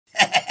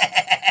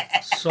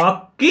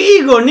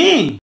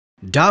Sakkigoni.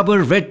 Dabur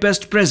Red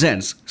Pest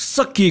presents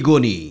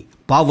Sakkigoni,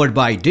 powered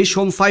by Dish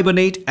Home Fiber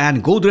Net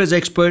and Godrej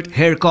Expert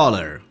Hair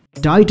Color.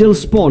 Title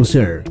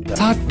sponsor.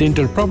 7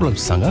 dental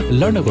problems सँग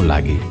लड्नको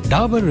लागि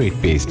Dabur Red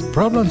Paste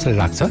problems ले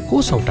राख्छ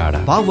कोसौं टाढा.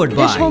 Powered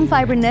by Dish Home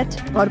Fiber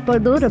Net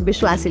भरपर्दो र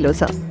विश्वासिलो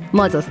छ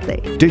म जस्तै.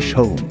 Dish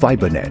Home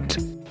Fiber Net.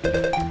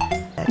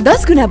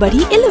 10 गुना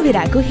बढी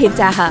एलोभेराको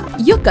हेरचाह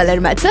यो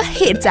कलरमा छ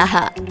हेरचाह.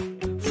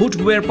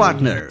 Footwear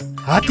Partner.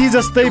 हात्ती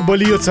जस्तै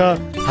बलियो छ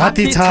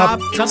हात्ती छाप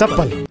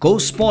चप्पल.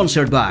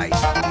 Co-sponsored by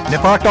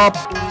Nepal Top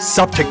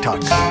सब ठीक-ठाक.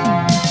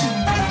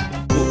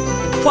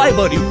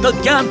 फाइबर युक्त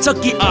ज्ञान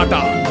चक्की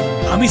आटा.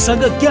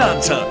 हामीसँग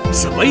ज्ञान छ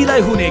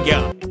सबैलाई हुने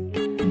ज्ञान.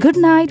 गुड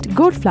नाइट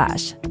गोल्ड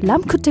फ्ल्याश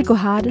लामखुट्टेको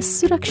हार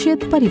सुरक्षित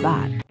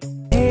परिवार.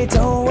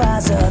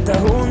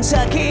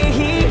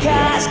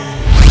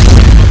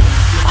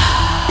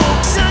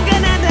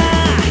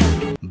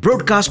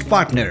 Broadcast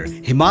partner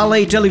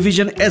Himalaya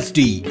Television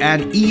HD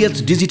and EH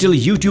Digital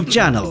YouTube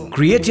channel,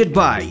 created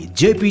by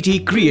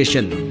JPT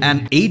Creation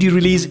and AD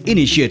Release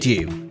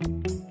Initiative.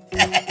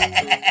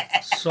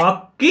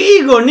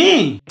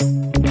 Sakkigoni.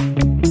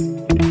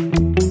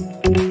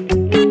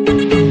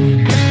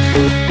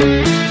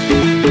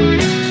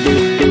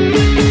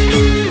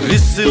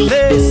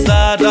 रिसले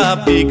सारा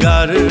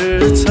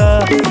बिगार्छ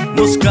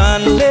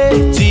मुस्कानले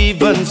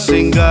जीवन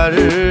सिंगार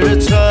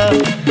छ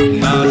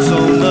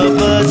नाचौं न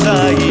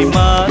बजाई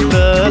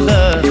मादल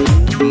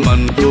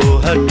मनको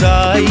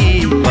हटाई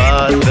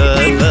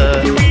बादल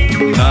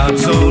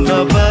नाचौं न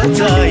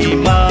बजाई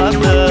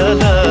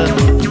मादल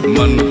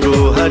मनको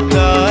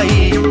हटाई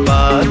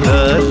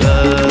बादल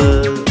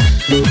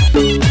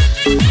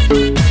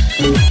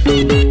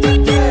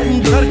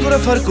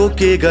फर्को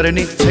के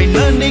गर्ने छैन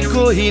नि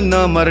कोही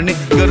नमर्ने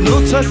गर्नु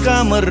छ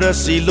काम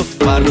रसिलो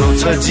पार्नु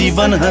छ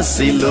जीवन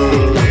हसिलो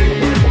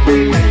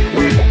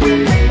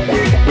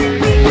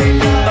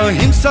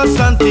अहिंसा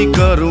शान्ति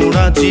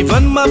करुणा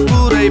जीवनमा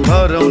पुरै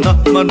भरौन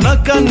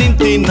मर्नका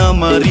निम्ति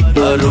नमरी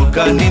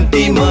अरूका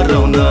निम्ति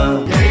मरौन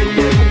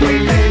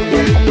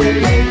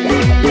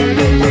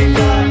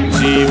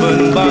जीवन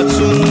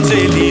बाँचुन्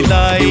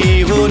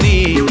जेलीलाई हो नि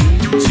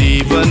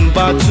जीवन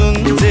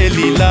बाँचुन्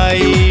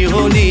जेलीलाई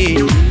हो नि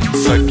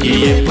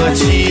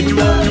सकिएपछि त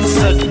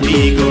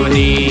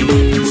सक्किगोनी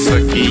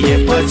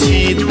सकिएपछि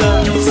त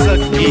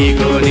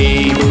सक्किगोनी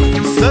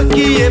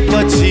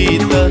सकिएपछि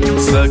त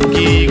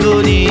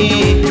सक्किगोनी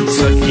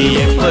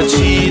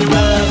सकिएपछि त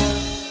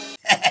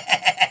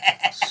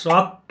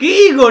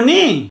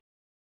Sakkigoni.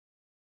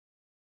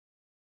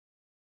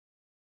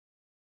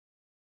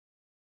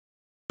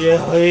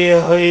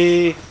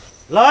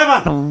 ल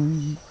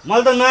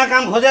मैले त नयाँ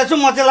काम खोजेको छु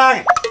म चाहिँ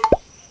लागेँ.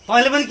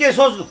 तैँले पनि के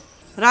सोच्नु?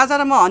 राजा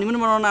र म हनीमुन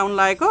मनाउन आउन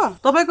लागेको.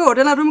 तपाईको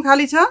होटलमा रुम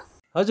खाली छ?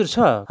 हजुर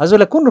छ.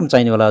 हजुरलाई कुन रुम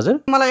चाहिने होला हजुर?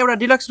 मलाई एउटा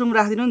डिलक्स रुम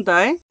राखिदिनु नि त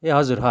है. ए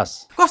हजुर हस्.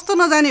 कस्तो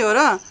नजाने हो र?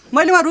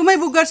 मैले वहाँ रुमै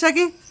बुक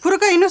गरिसकेँ.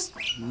 फुरुक्क हिँड्नुस्.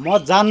 म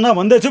जान्न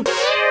भन्दै छु.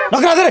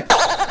 नगरा रे.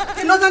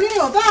 नजाने नि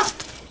हो त?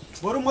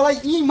 बरु मलाई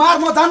यी मार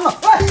म जान्न.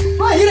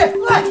 ओइ हिरे.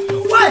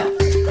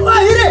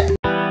 ओइ हिरे.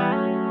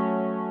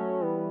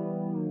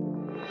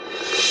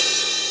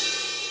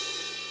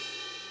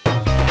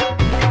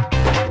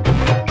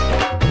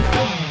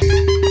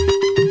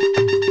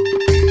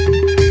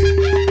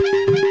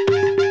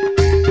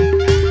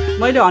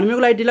 मैले हनीमुनको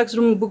लागि डिलक्स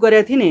रुम बुक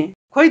गरेको थिएँ नि.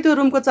 खोइ त्यो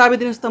रुमको चाबी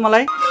दिनुहोस् त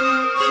मलाई.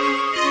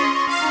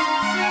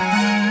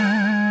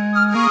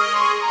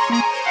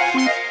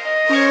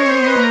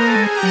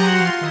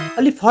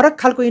 अलि फरक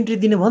खालको इन्ट्री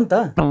दिनु भयो नि त.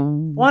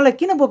 उहाँलाई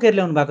किन बोकेर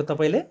ल्याउनु भएको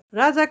तपाईले?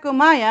 राजाको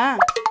माया.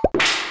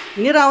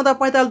 हिँडेर आउँदा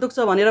पैताल दुख्छ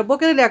भनेर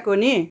बोकेर ल्याएको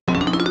नि.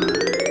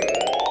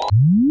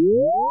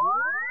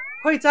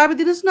 खोइ चाबी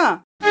दिनुहोस्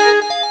न.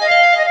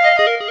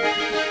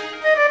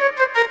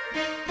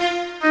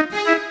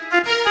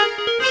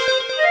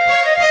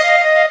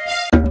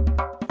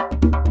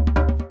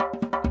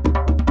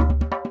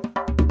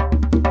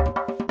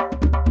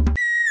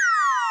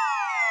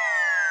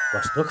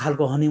 कस्तो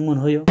खालको हनीमुन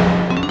हो यो?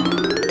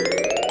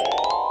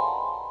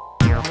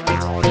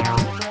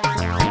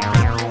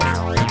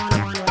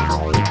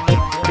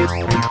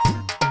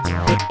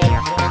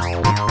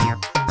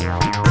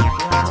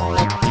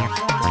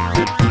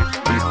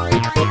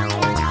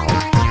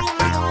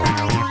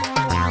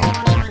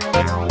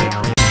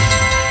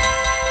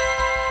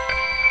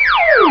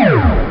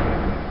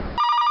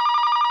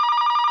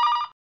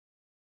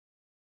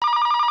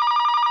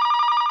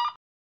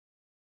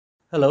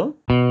 हेलो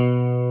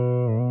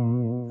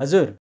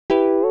हजुर.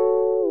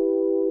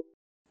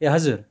 ए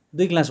हजुर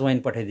 2 ग्लास वाइन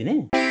पठाइदिने.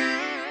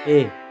 ए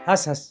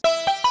हस् हस्.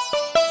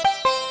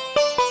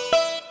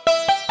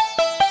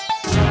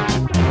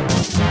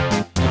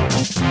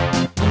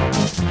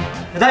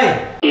 दाइ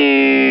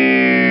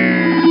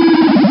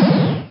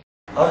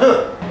हजुर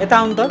यता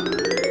आउनु त.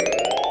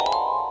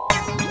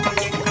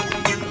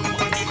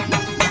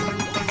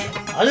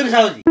 हजुर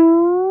साउजी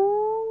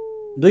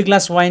 2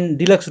 ग्लास वाइन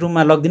डिलक्स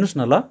रुममा लगिदिनुस् न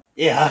ल.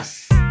 ए हस्.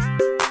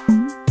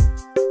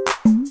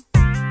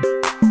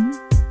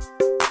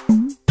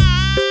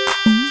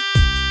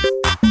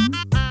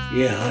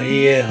 ए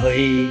है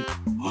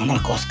हन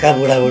कसका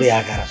बुढाबुढी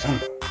आएका छन्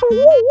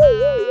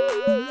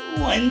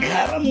वाइन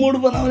खाएर मुड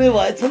बनाउने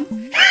भएछन्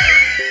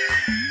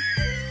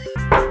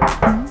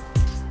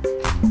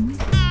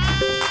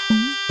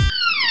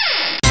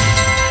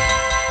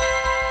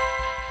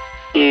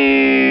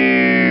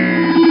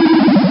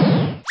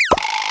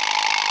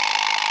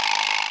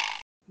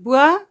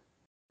बुवा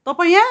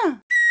तपाईँ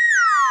यहाँ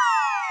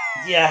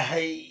या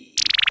है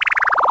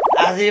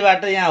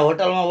आजैबाट यहाँ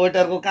होटलमा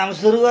वेटरको काम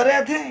सुरु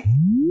गरेका थिएँ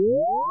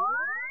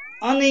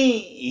अनि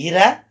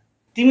हिरा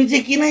तिमी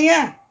चाहिँ किन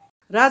यहाँ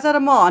राजा र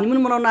म हनीमुन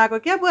मनाउन आएको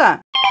क्या बुवा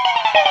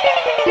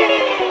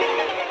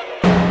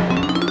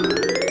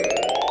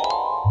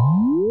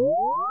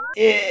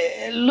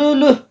ए लु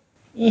लु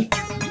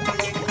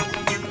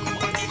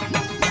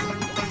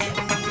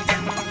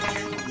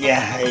या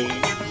है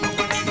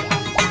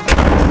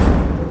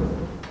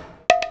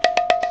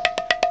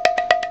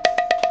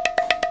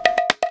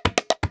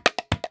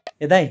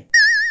ए दाइ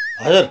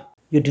हजुर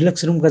यो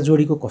डिलक्स रुमका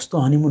जोडीको कस्तो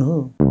हनीमुन हो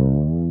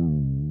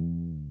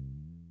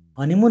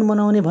हनीमुन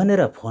मनाउने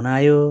भनेर फोन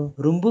आयो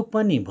रुम बुक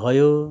पनि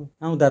भयो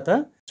आउँदा त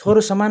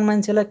छोरो समान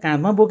मान्छेलाई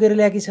काँधमा बोकेर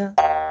ल्याएकी छ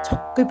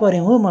छक्कै परे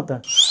हो म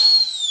त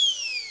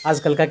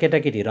आजकलका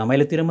केटाकेटी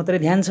रमाइलोतिर मात्रै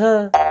ध्यान छ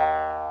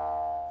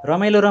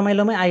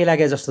रमाइलोमै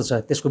आइलागे जस्तो छ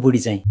त्यसको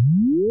बुढी चाहिँ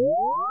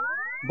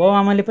बाउ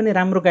आमाले पनि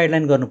राम्रो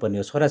गाइडलाइन गर्नुपर्ने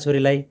हो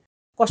छोराछोरीलाई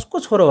कसको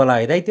छोरो होला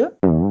है दाइ त्यो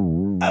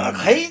अब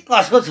खै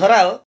कसको छोरा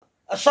हो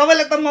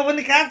सबैले त म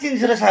पनि कहाँ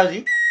चिन्छु र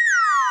साउजी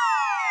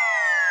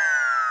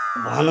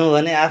भनौँ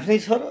भने आफ्नै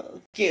छोरो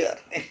के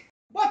गर्ने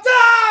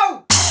बचाऊ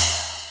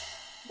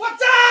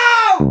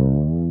बचाऊ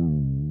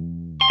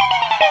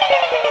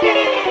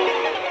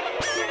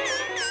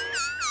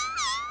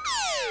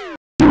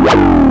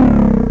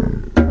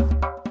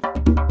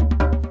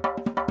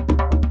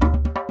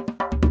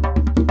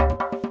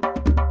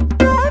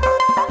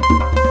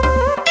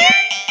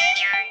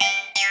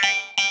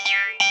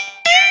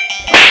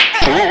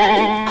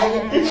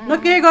न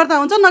के गर्दा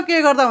हुन्छ न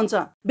के गर्दा हुन्छ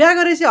बिहा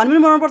गरेपछि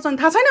हनीमुन मनाउनु पर्छ नि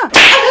थाहा छैन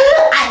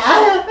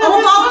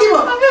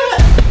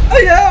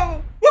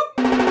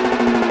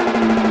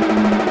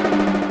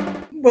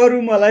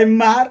बरु मलाई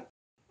मार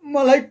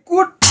मलाई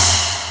कुट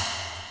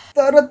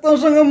तर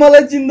तँसँग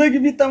मलाई जिन्दगी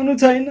बिताउनु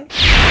छैन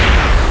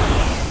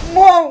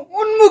म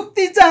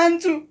उन्मुक्ति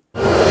चाहन्छु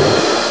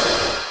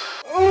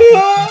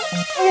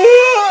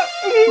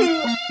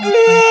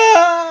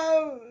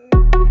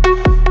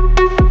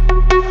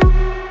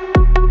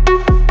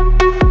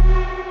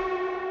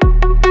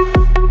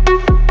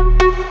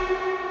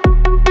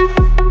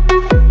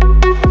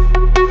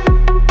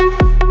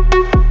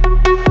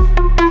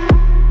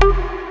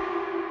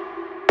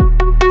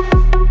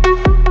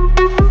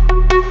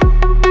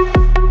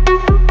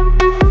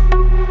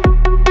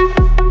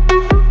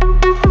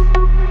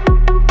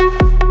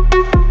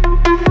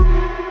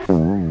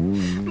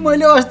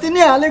मैले अस्ति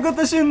नै हालेको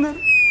त सिन्दुर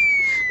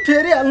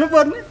फेरि हाल्नु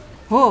पर्ने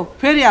हो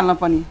फेरि हाल्न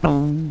पनि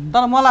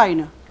तर मलाई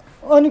होइन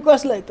अनि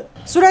कसलाई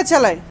त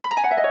सुरक्षालाई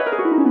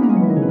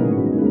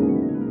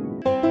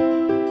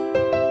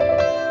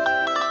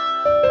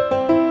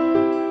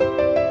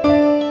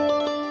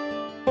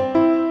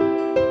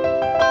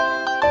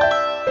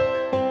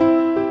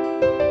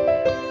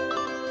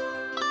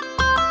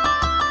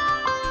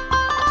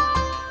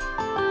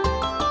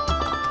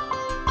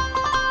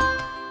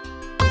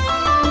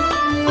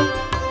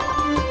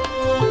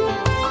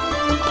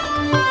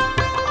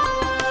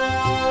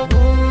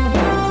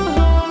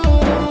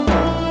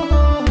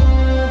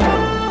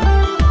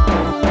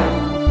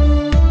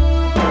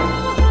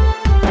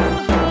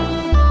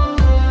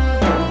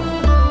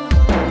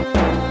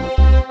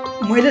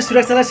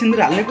सुरक्षालाई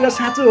सिन्दुर हाल्ने कुरा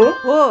साँचो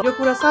हो यो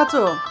कुरा साँचो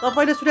हो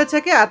तपाईले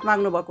सुरक्षाकै हात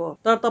माग्नु भएको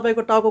तर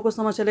तपाईको टाउकोको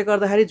समस्याले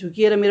गर्दाखेरि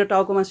झुकिएर मेरो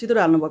टाउकोमा सिन्दुर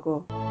हाल्नु भएको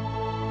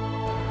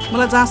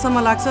मलाई जहाँसम्म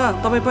लाग्छ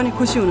तपाईँ पनि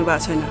खुसी हुनु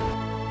भएको छैन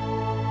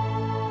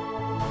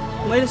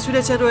मैले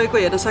सुरक्षा रोएको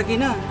हेर्न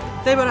सकिनँ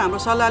त्यही भएर हाम्रो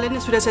सल्लाहले नै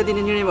सुरक्षा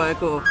दिने निर्णय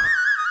भएको हो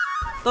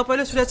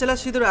तपाईले सुरक्षालाई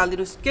सिन्दुर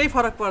हालिदिनुहोस् केही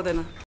फरक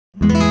पर्दैन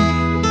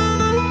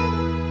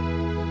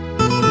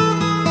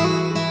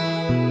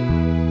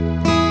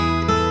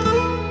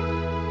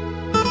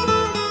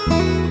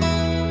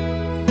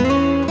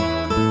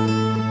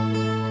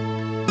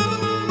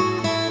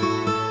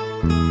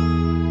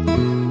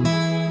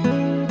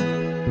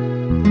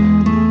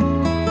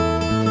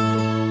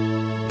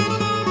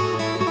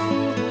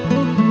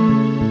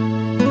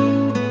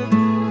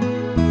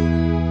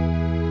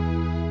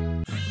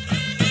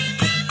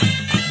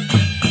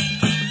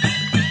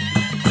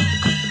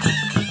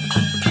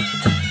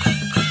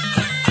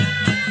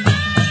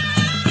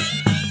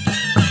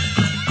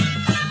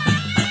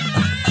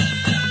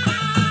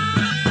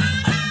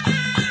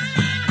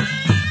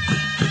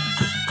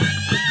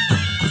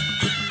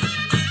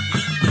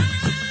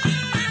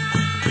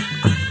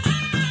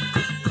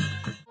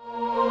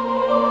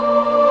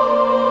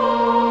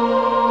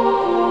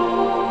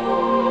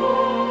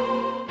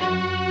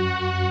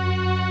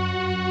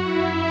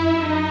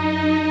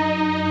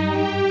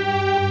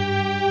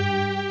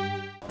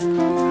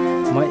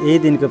यही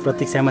दिनको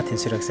प्रतीक्षामा थिएँ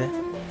सुरक्षा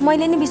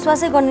मैले नि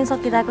विश्वासै गर्न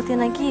सकिरहेको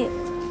थिएन कि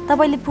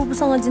तपाईले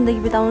फुपूसँग जिन्दगी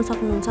बिताउन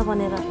सक्नुहुन्छ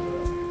भनेर।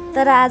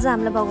 तर आज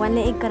हामीलाई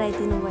भगवानले एक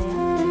गराइदिनु भयो।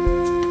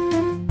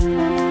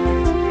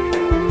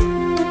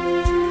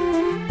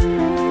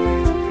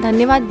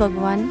 धन्यवाद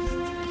भगवान।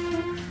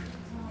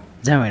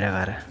 जा मेरा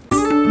घर।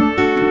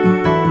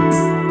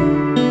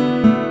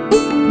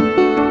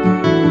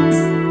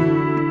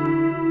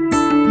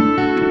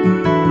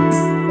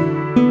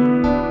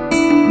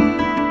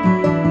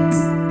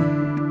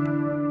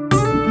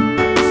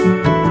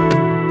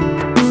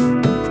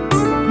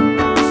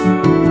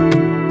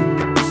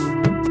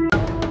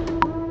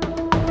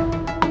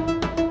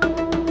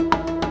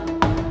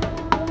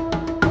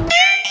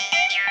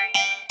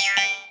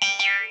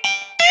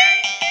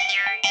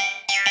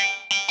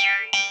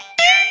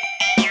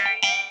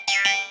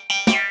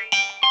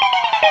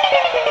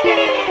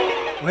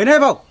 होइन है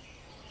बाउ,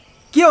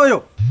 के हो यो?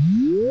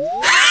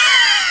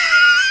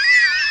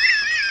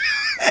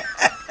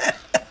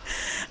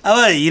 अब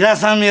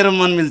हिरासँग मेरो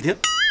मन मिल्थ्यो,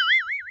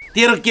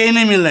 तेरो केही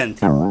नै मिल्दैन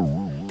थियो।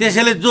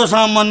 त्यसैले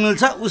जोसँग मन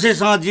मिल्छ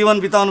उसैसँग जीवन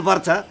बिताउनु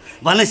पर्छ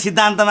भन्ने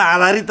सिद्धान्तमा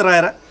आधारित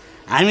रहेर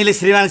हामीले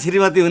श्रीमान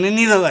श्रीमती हुने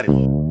निधो गर्यौँ।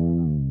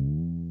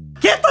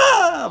 के त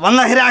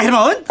भन्दाखेरि आखिरमा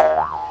हो नि त,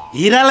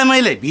 हिरालाई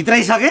मैले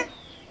भित्राइसकेँ।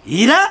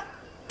 हिरा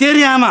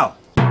तेरी आमा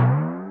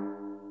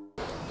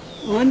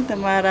हो नि त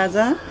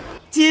महाराजा।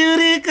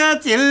 चिउरीको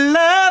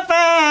चिल्लो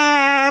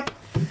पात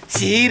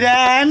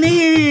सिरानी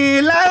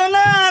लाउन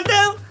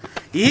देऊ,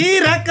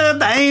 हिराको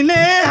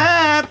दाहिने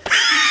हात।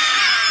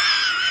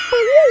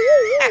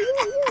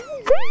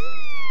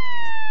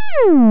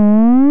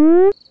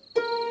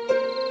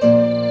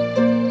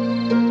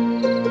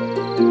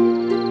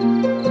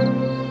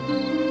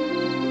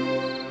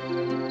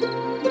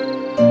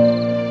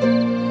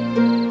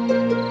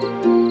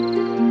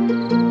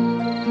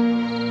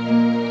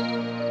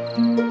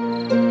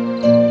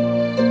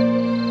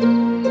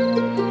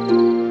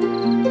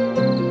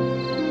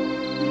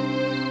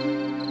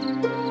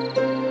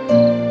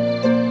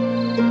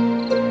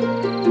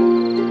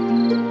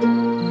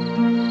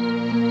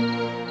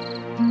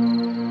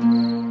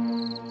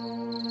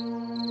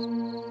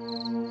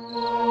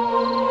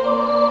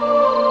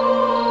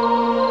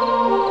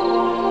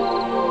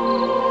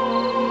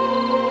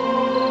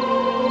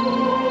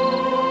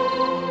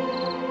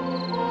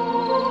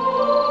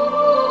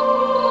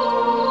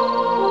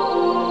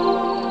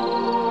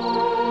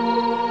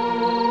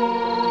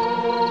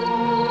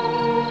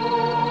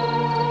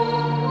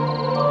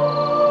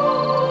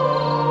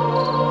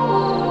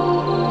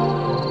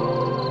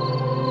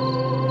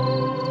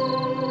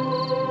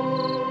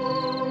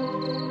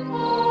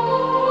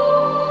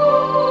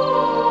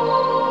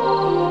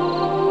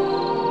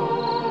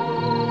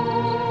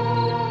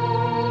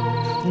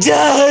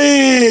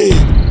 जय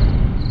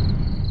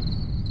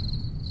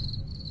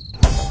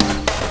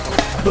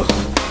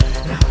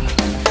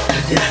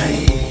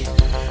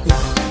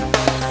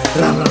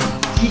राम राम।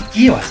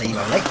 के भन्छ यी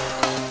बाबुलाई?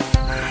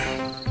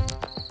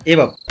 ए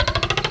बाबु,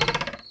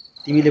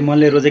 तिमीले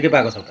मनले रोजेकै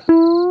पाएको छौ त,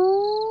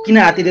 किन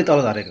हात्तीले तल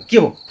झरेको? के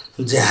हो?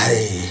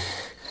 जय,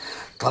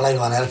 तँलाई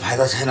भनेर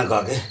फाइदा छैन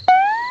गके,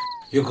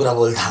 यो कुरा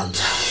बोल्दा थाहा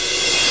हुन्छ।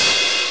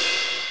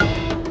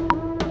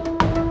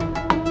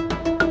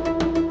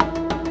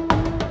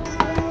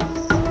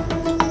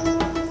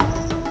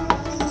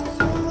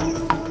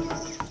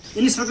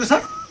 इन्सपेक्टर सर,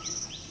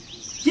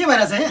 के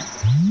भइरहेछ यहाँ?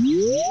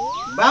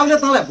 बाबुले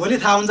तँलाई भोलि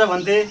थाहा हुन्छ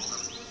भन्थे,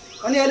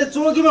 अनि अहिले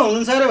चौकीमा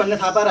हुनुहुन्छ अरे भन्ने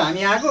थाहा पाएर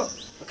हामी आएको।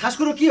 खास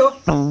कुरो के हो?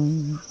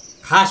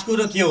 खास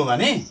कुरो के हो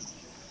भने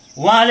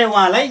उहाँले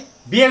उहाँलाई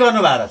बिहे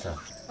गर्नुभएको छ।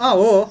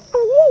 हो,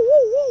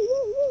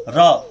 र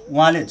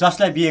उहाँले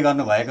जसलाई बिहे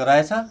गर्नुभएको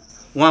रहेछ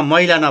उहाँ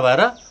महिला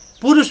नभएर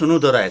पुरुष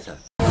हुनुहुँदो रहेछ।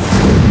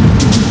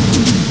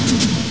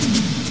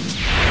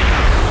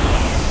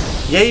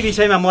 यही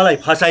विषयमा मलाई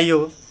फसाइयो,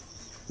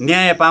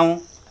 न्याय पाऊँ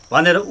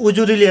भनेर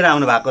उजुरी लिएर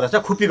आउनु भएको रहेछ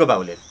खुपीको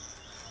बाउले।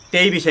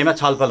 त्यही विषयमा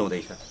छलफल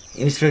हुँदैछ।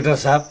 इन्सपेक्टर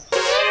साहब,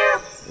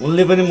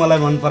 उनले पनि मलाई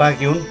मन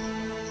पराएकी हुन्,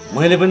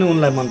 मैले पनि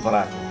उनलाई मन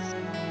पराएको,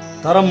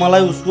 तर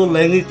मलाई उसको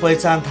लैङ्गिक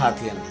पहिचान थाहा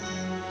थिएन।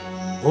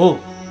 हो,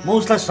 म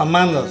उसलाई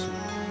सम्मान गर्छु,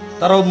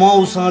 तर म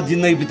उसँग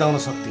जिन्दगी बिताउन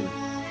सक्दिनँ।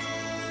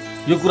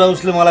 यो कुरा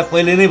उसले मलाई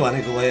पहिले नै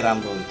भनेको भए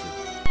राम्रो हुन्थ्यो।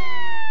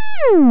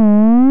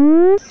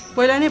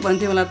 पहिला नै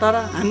भन्थ्यो होला, तर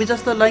हामी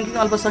जस्तो लैङ्गिक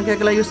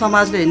अल्पसङ्ख्यकलाई यो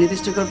समाजले हेर्ने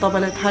दृष्टिकोण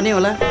तपाईँलाई थाहा नै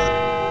होला।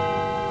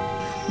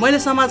 मैले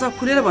समाजमा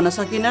खुलेर भन्न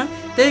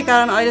सकिनँ, त्यही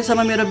कारण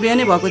अहिलेसम्म मेरो बिहे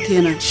नै भएको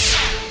थिएन।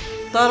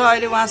 तर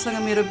अहिले उहाँसँग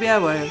मेरो बिहा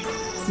भयो।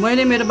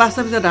 मैले मेरो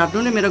वास्तविकता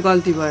ढाट्नु नै मेरो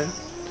गल्ती भयो।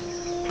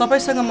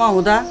 तपाईँसँग म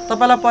हुँदा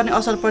तपाईँलाई पर्ने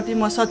असरप्रति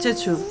म सचेत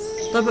छु।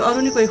 तपाईँ अरू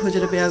नै कोही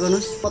खोजेर बिहा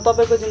गर्नुहोस्, म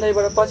तपाईँको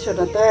जिन्दगीबाट पछि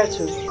हट्न तयार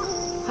छु।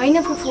 होइन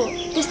फुफू,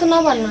 त्यस्तो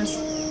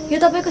नभन्नुहोस्। यो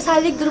तपाईँको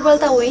शारीरिक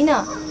दुर्बलता होइन,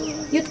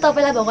 यो त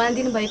तपाईँलाई भगवान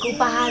दिनुभएको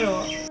उपहार हो।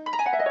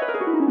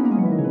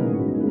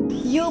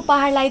 यो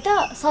उपहारलाई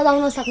त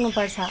सजाउन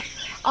सक्नुपर्छ।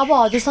 अब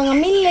हजुरसँग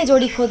मिल्ने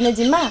जोडी खोज्ने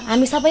जिम्मा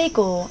हामी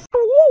सबैको हो।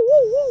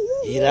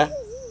 हिरा,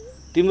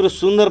 तिम्रो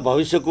सुन्दर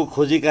भविष्यको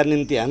खोजीका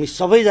निम्ति हामी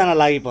सबैजना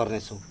लागि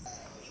पर्नेछौँ।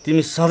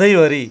 तिमी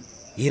सधैँभरि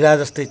हिरा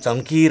जस्तै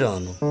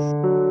चम्किरहनु।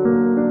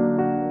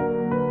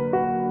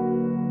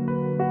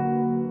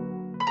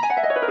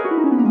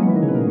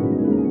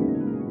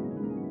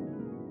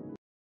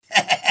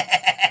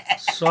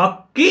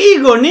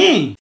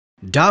 सक्किगोनी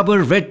Dabur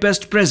Red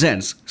Pest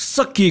presents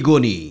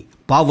Sakkigoni,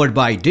 powered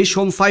by Dish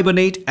Home Fiber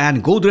Net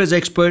and Godrej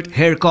Expert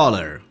Hair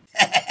Color.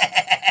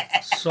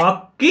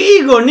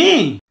 सक्किगोनी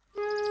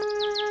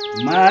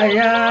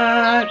माया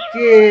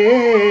के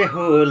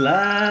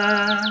होला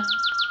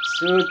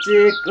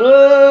सोचेको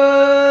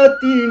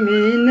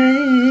तिमी नै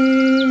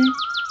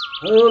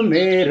हो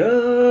मेरो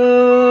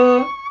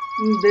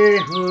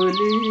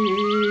बेहुली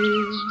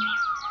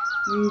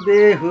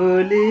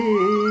बेहुली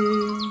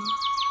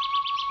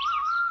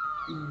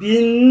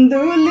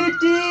बिन्दुली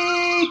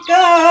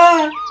टीका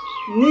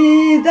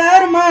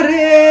निधारमा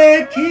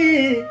रेखी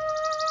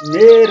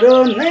मेरो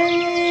नै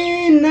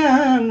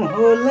नाम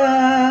होला।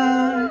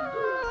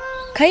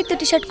 खै त्यो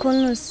टी सर्ट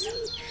खोल्नुहोस्।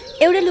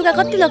 एउटै लुगा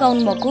कति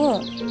लगाउनु भएको?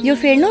 यो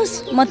फेर्नुहोस्,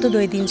 म त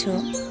धोइदिन्छु।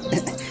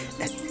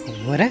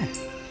 हो र?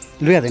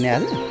 लुगा धुने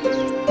आज?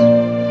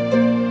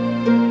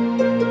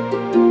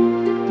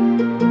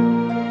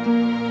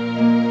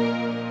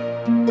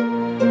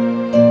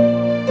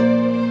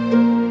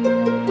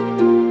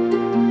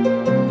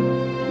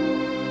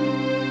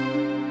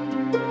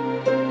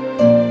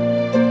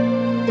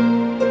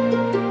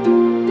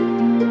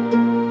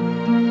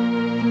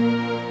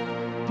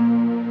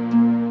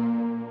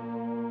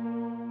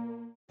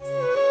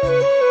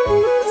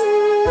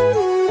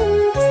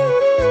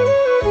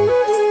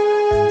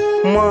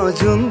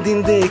 जुन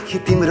दिनदेखि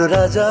तिम्रो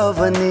राजा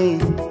बने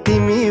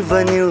तिमी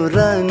बन्यौ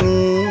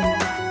रानी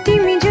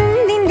तिमी जुन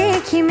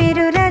दिनदेखि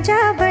मेरो राजा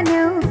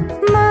बन्यौ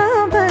म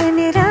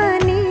बने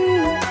रानी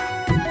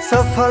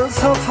सफल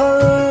सफल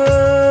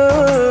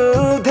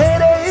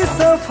धेरै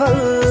सफल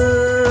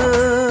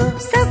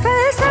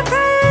सफल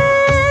सफल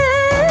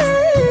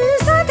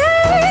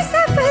सधैँ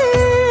सफल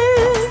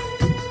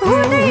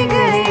हुँदै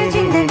गयो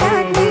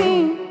जिन्दगानी।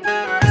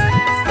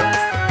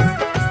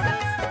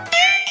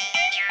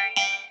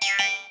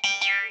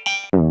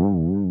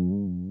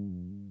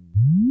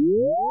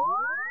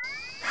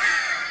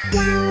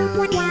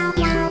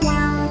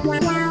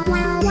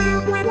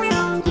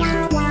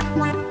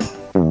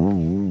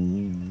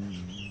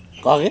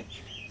 कगे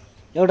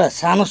एउटा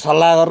सानो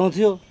सल्लाह गर्नु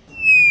थियो।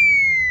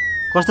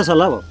 कस्तो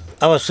सल्लाह भयो?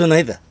 अब सुन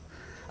है त,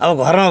 अब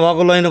घरमा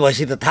भएको लैनो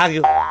भैँसी त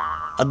थाक्यो,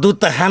 दुध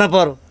त खान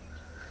पर्यो।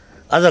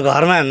 अझ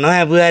घरमा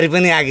नयाँ बुहारी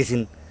पनि आएकी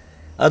छिन्।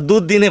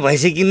 दुध दिने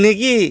भैँसी किन्ने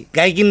कि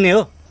गाई किन्ने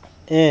हो?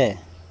 ए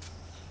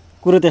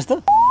कुरो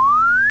त्यस्तो?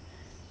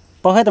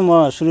 पखै त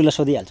म सुरुलाई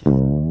सोधिहाल्छु।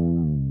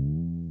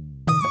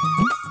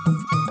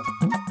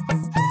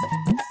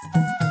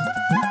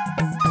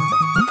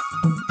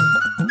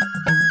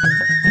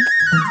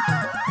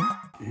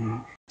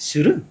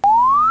 सुरु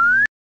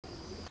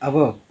अब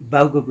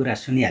बाउको कुरा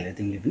सुनिहाल्यो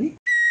तिमीले पनि।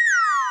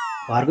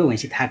 घरको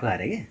भैँसी थाको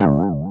अरे क्या।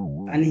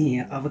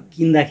 अनि अब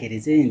किन्दाखेरि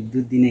चाहिँ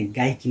दुध दिने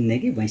गाई किन्ने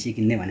कि भैँसी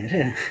किन्ने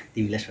भनेर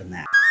तिमीलाई सोध्न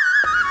आयो।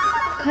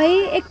 खै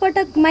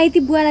एकपटक माइती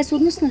बुवालाई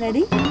सोध्नुहोस् न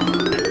दादी।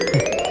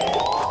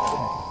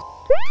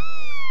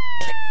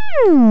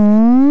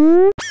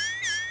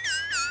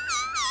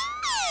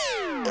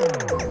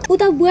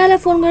 उता बुवालाई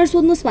फोन गरेर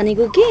सोध्नुहोस्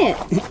भनेको के?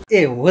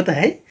 ए हो त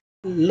है,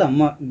 ल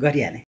म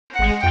गरिहालेँ।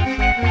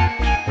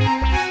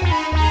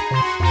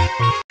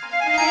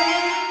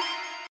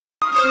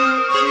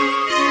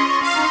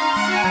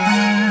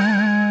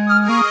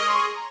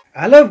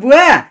 हेलो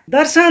बुवा,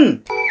 दर्शन।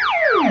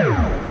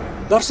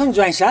 दर्शन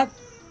ज्वाइँ साहब,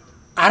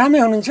 आरामै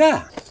हुनुहुन्छ?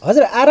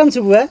 हजुर आराम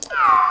छु बुवा।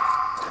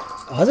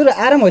 हजुर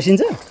आराम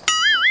होइसिन्छ?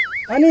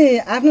 अनि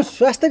आफ्नो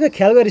स्वास्थ्यको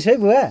ख्याल गरिस् है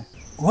बुवा?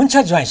 हुन्छ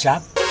ज्वाइँ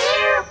साहब।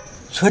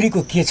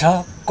 छोरीको के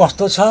छ,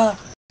 कस्तो छ?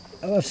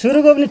 अब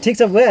सुरुको पनि ठिक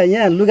छ बुवा,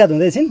 यहाँ लुगा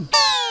धुँदैछिन्।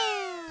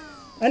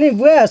 अनि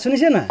बुवा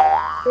सुनिस न,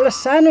 एउटा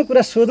सानो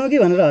कुरा सोधौँ कि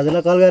भनेर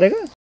हजुरलाई कल गरेको।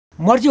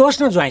 मर्जी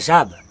होस् न ज्वाइँ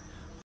साहब,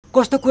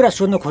 कस्तो कुरा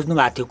सोध्नु खोज्नु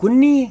भएको थियो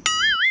कुन्नी?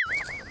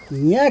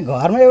 यहाँ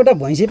घरमा एउटा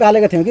भैँसी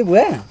पालेको थियौँ कि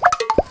बुवा,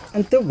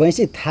 अनि त्यो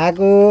भैँसी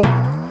थाको।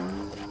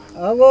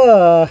 अब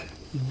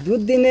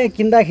दुध दिने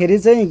किन्दाखेरि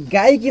चाहिँ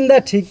गाई किन्दा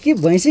ठिक कि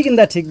भैँसी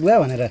किन्दा ठिक बुवा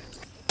भनेर।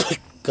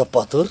 ठिक्क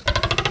पतुर।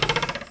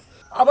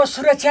 अब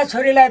सुरक्षा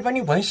छोरीलाई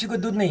पनि भैँसीको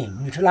दुध नै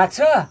मिठो लाग्छ,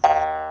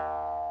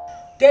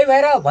 त्यही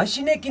भएर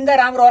भैँसी नै किन्दा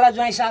राम्रो होला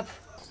ज्वाइँ साहब।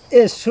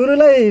 ए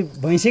सुरुलाई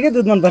भैँसीकै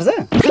दुध मनपर्छ?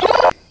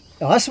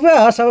 हस्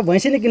बुवा हस्, अब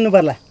भैँसी नै किन्नु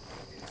पर्ला।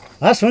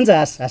 हस् हुन्छ,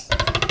 हस्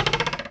हस्।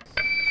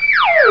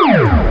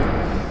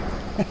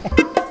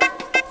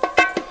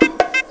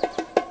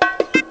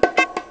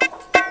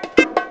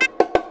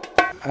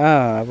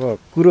 अब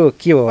कुरो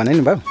के हो भने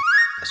नि भाउ,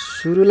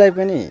 सुरुलाई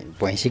पनि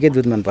भैँसीकै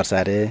दुध मनपर्छ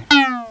अरे,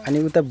 अनि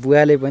उता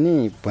बुवाले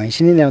पनि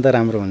भैँसी नै ल्याउँदा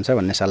राम्रो हुन्छ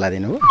भन्ने सल्लाह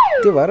दिनुभयो।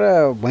 त्यो भएर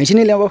भैँसी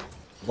नै ल्याऊ।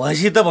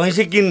 भैँसी त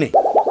भैँसी किन्ने,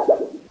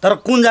 तर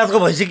कुन जातको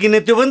भैँसी किन्ने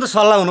त्यो पनि त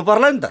सल्लाह हुनु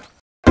पर्ला नि त।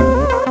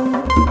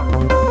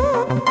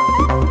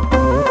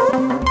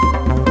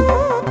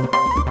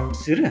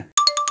 सुरु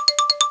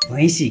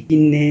भैँसी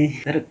किन्ने,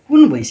 तर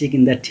कुन भैँसी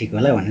किन्दा ठिक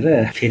होला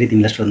भनेर फेरि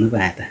तिमीलाई सोध्नु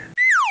पाएँ त।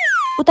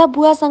 उता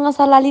बुवासँग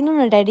सल्लाह लिनु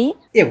न ड्याडी।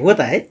 ए हो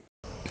त है,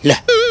 ल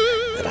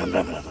राम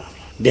राम राम राम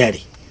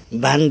ड्याडी,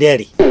 बान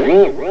ड्याडी।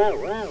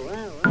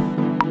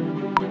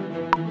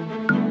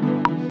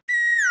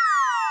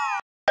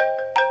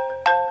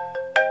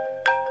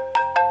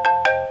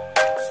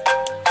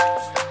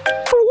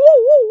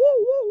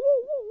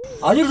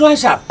 हजुर ज्वाइँ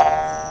साहब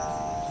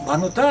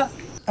भन्नु त।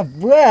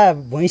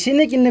 बुवा भैँसी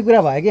नै किन्ने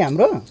कुरा भयो कि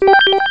हाम्रो,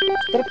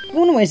 तर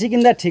कुन भैँसी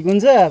किन्दा ठिक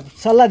हुन्छ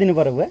सल्लाह दिनु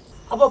पर्यो बुवा।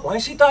 अब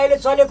भैँसी त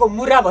अहिले चलेको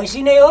मुरा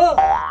भैँसी नै हो,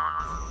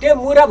 त्यो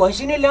मुरा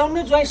भैँसी नै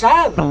ल्याउनु ज्वाइँ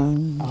साहब।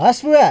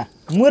 हस् बुवा,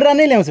 मुरा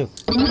नै ल्याउँछु।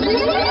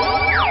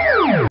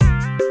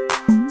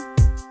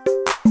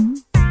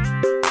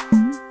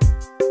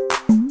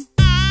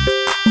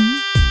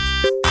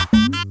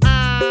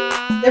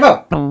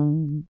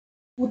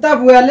 उता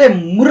बुवाले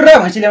मुर्रा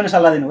भैँसी ल्याउने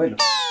सल्लाह दिनु भयो।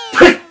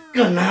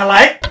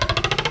 नालायक,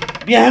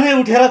 बिहानै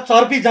उठेर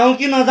चर्पी जाउँ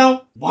कि नजाउँ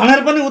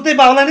भनेर पनि उतै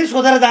बाउलाई नै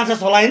सोधेर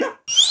जान्छ होला होइन।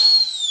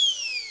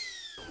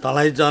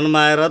 तँलाई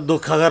जन्माएर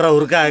दुःख गरेर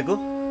हुर्काएको,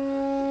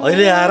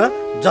 अहिले आएर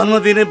जन्म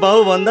दिने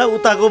बाउ भन्दा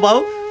उताको बाउ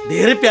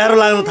धेरै प्यारो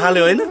लाग्न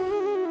थाल्यो होइन।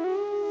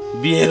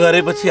 बिहे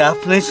गरेपछि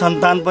आफ्नै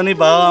सन्तान पनि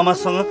बाउ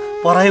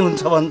आमासँग पढाइ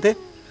हुन्छ भन्थे,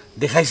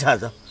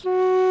 देखाइसाज।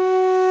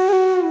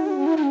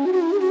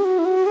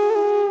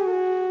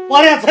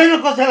 पर्या छैन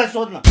कसैलाई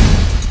सोध्न,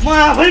 म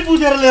आफै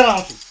बुझेर लिएर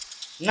आउँछु।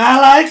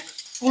 नालायक,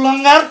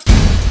 कुलङ्गार।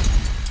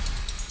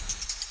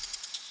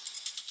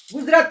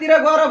 गुजराततिर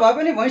गएर भए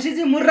पनि भैँसी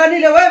चाहिँ मुर्रा नै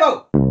ल्याऊ है बाउ,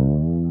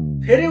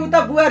 फेरि उता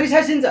बुवा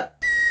रिसाइसिन्छ।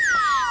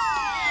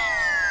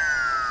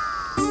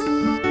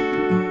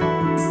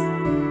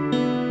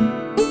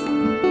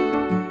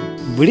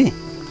 बुढी,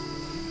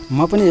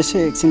 म पनि यसो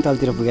एकछिन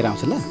तलतिर पुगेर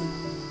आउँछु ल।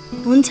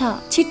 हुन्छ,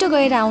 छिट्टो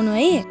गएर आउनु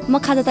है, म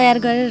खाजा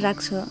तयार गरेर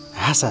राख्छु।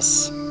 हस्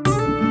हस्।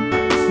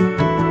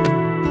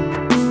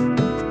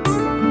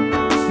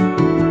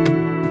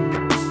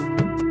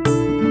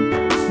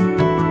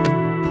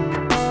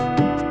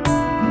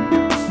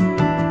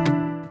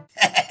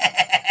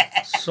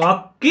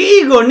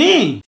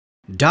 Sakkigoni.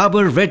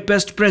 Dabur Red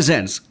Pest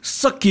presents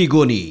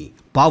Sakkigoni,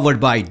 powered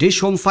by Dish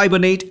Home Fiber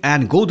Net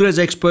and Godrej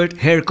Expert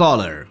Hair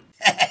Color.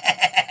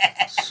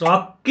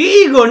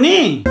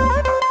 Sakkigoni.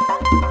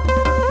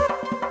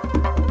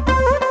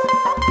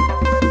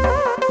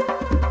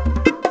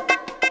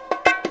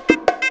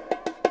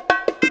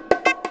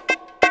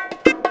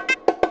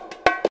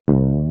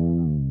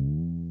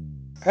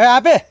 ए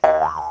आपे,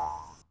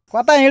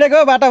 कता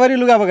हिँडेको बाटाभरि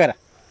लुगा बोकेर?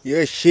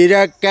 यो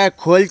सिरकका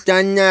खोल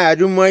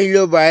चान्नाहरू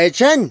मैलो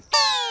भएछन्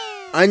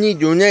अनि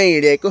धुन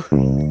हिँडेको।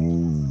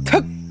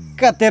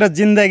 थुक्क तेरो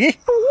जिन्दगी,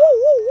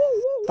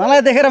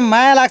 तँलाई देखेर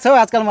माया लाग्छ हौ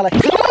आजकल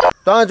मलाई।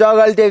 तँ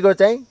जगल्टेको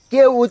चाहिँ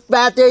के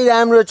उत्पातै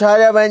राम्रो छ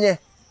र भने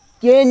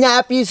के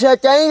नापी छ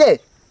चाहिँले?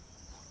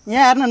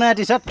 यहाँ हेर्न नयाँ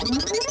टी सर्ट।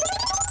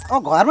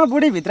 घरमा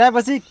बुढी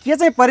भित्राएपछि के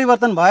चाहिँ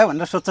परिवर्तन भयो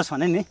भनेर सोध्छस्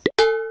भने नि,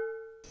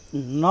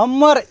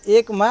 नम्बर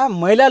 1 मा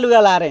मैला लुगा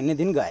लाएर हिँड्ने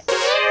दिन गए,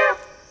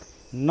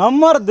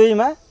 नम्बर 2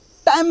 मा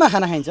टाइममा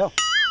खाना खाइन्छ।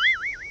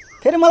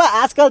 फेरि मलाई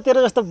आजकल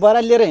तेरो जस्तो बरा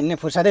लिएर हिँड्ने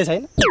फुर्सदै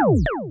छैन।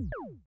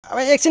 अब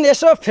एकछिन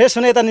यसो फ्रेस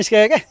हुने त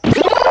निस्केयो क्या।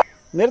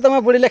 मेरो त म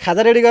बुढीले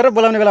खाजा रेडी गरेर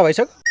बोलाउने बेला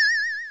भइसक्यो।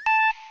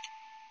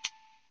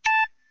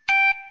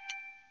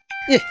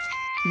 ए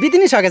बिति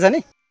नै सकेछ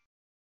नि।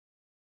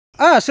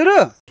 सुरु।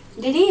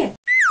 दिदी,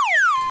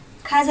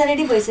 खाजा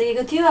रेडी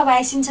भइसकेको थियो, अब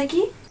आइसिन्छ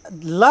कि?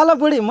 ल ल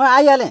बुढी, म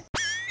आइहालेँ।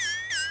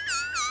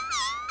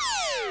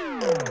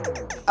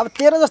 अब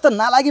तेरो जस्तो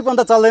नालागीपन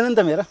त चल्दैन नि त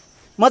मेरो,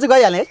 म चाहिँ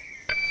गइहालेँ है।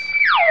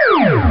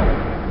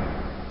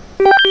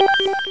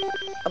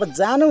 अब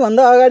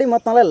जानुभन्दा अगाडि म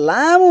तँलाई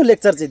लामो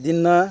लेक्चर चाहिँ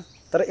दिन्न,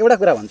 तर एउटा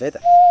कुरा भन्छु है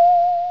त,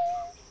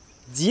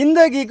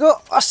 जिन्दगीको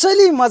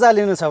असली मजा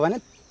लिनु छ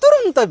भने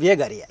तुरुन्त बिहे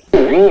गरिहाल।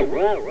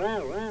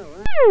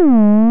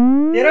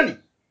 तेरो नि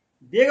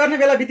बिहे गर्ने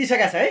बेला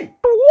बितिसकेको छ है।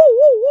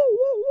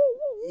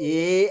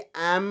 ए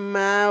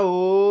आमा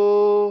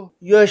हो,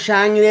 यो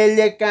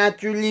साङ्लेले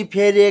काँचुली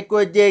फेरेको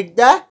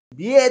देख्दा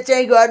बिहे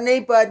चाहिँ गर्नै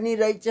पर्ने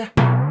रहेछ।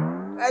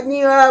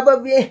 अनि अब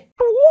बिहे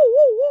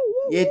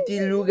यति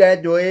लुगा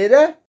धोएर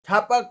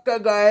छपक्क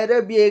गएर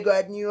बिहे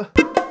गर्ने हो।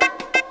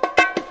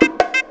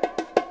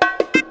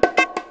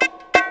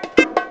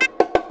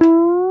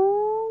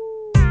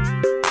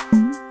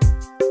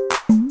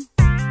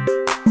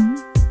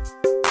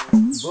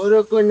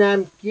 बोरोको नाम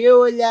के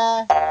होला?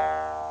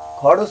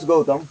 खडुस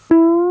गौतम।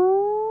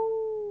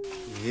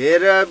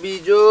 हेर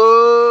बिजो,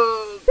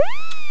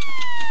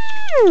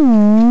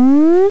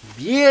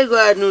 बिहे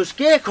गर्नुस्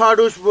के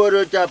खडुस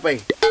बोरो तपाईँ?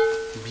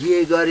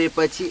 बिहे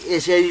गरेपछि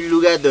यसरी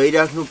लुगा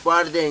धोइराख्नु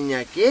पर्दैन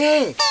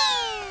के?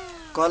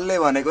 कसले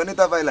भनेको नि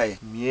तपाईँलाई?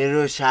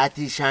 मेरो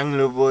साथी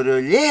साङ्लो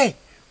बोरोले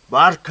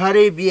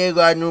भर्खरै बिहे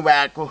गर्नु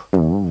भएको।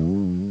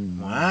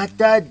 उहाँ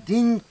त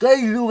दिनकै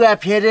लुगा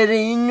फेरेर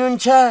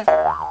हिँड्नुहुन्छ,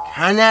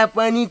 खाना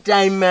पनि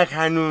टाइममा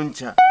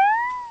खानुहुन्छ।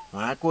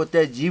 उहाँको त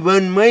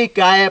जीवनमै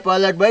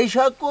कायापलट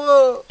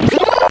भइसक्यो।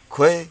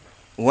 खोइ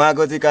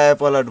उहाँको चाहिँ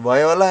कायापलट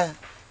भयो होला,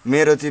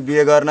 मेरो चाहिँ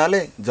बिहे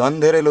गर्नाले झन्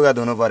धेरै लुगा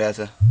धुनु परेछ।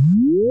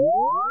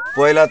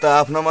 पहिला त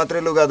आफ्नो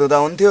मात्रै लुगा धुँदा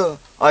हुन्थ्यो,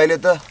 अहिले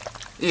त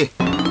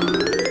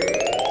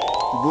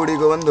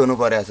बुढीको पनि धुनु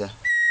परेछ।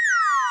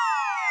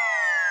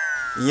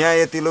 यहाँ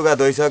यति लुगा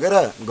धोइसकेर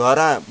घर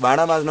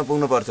भाँडा माझ्न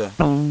पुग्नुपर्छ।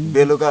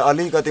 बेलुका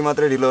अलिकति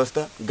मात्रै ढिलो होस् त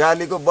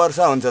गालीको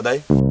वर्षा हुन्छ दाइ।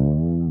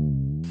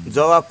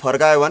 जवाब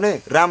फर्कायो भने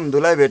राम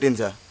धुलाई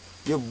भेटिन्छ।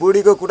 यो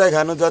बुढीको कुटाइ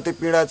खानु जति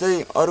पीडा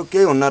चाहिँ अरू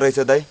केही हुन्न रहेछ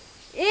दाइ।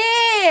 ए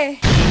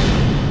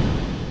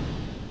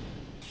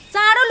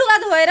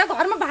धोएर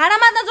घरमा भाडा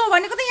मात्न जाऊ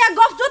भनेको त यहाँ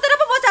गफ जोतेर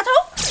पो बसेका छौ।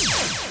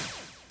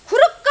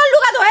 खुरुक्क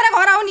लुगा धोएर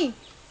घर आउनी,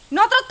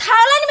 नत्र थाहा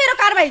होला नि मेरो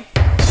कारबाही।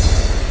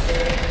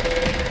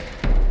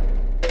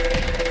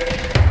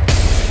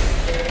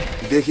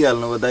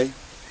 देखिहाल्नु भयो दाइ,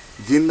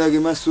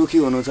 जिन्दगीमा सुखी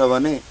हुनु छ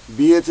भने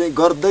बिहे चाहिँ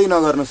गर्दै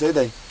नगर्नुहोस् है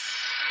दाइ।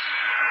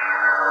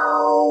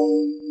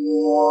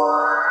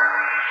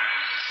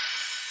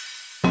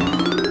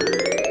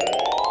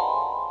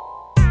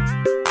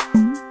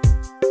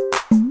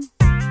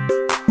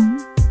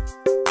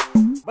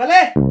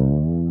 बले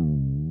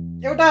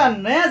एउटा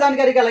नयाँ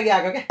जानकारीका लागि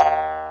आएको क्या।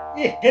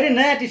 ए फेरि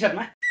नयाँ टी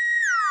सर्टमा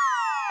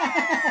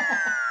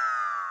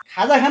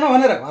खाजा खान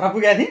भनेर घर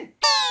पुगेको थिएँ।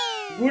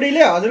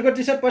 बुढीले हजुरको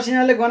टी सर्ट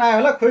पसिनाले गनायो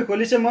होला, खोइ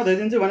खोलिसे म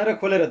धोइदिन्छु भनेर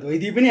खोलेर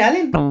धोइदिइ पनि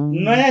हालिन्,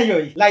 नयाँ यो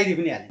लगाइदिइ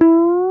पनि हालिन्।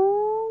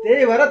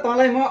 त्यही भएर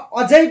तँलाई म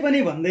अझै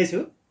पनि भन्दैछु,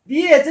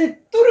 बिहे चाहिँ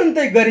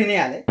तुरुन्तै गरि नै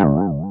हाले।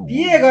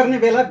 बिहे गर्ने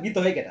बेला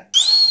बित्यो है केटा।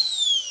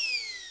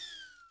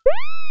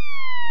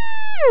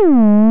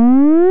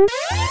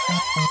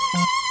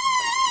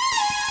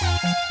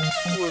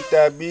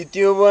 उता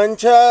बित्यो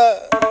भन्छ,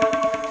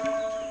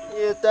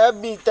 यता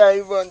बिताइ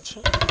भन्छ,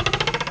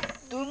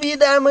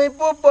 दुविधामै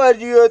पो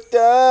पर्यो त।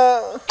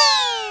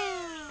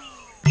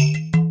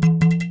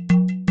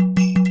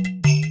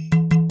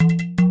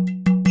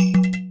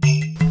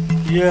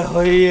 ये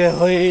होइ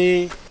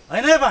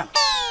होइन पा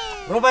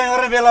रोपाइ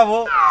गर्ने बेला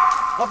भयो।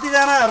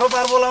 कतिजना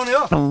रोपार बोलाउने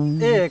हो?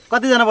 ए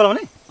कतिजना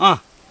बोलाउने?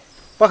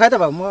 पखाइ त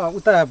भाउ, म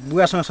उता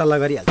बुवासँग सल्लाह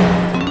गरिहाल्छु।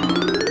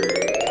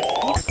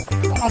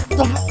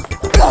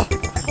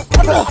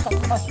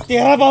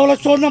 तेरा बाउलाई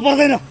सोध्न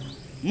पर्दैन,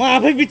 म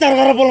आफै विचार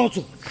गरेर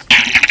बोलाउँछु।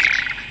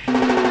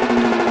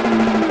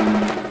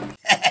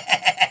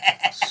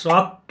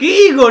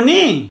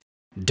 Sakkigoni.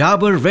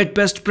 Dabur Red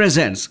Pest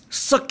presents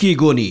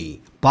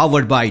Sakkigoni,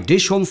 powered by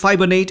Dish Home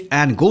Fibernet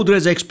and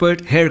Godrej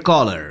Expert Hair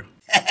Color.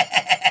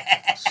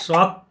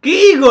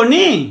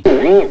 Sakkigoni.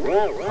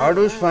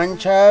 हडुस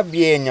भन्छ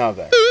बिहे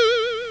नगर,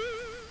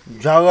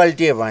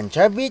 झगल्टे भन्छ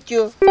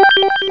बित्यो।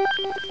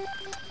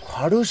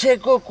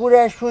 खडुसेको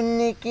कुरा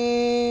सुन्ने कि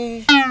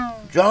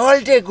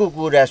झगल्टेको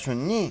कुरा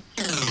सुन्ने?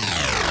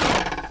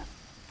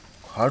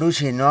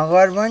 खडुसे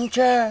नगर भन्छ,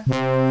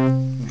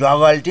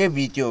 झगल्टे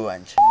बित्यो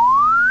भन्छ।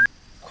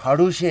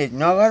 खडुसे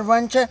नगर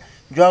भन्छ,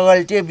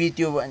 झगल्टे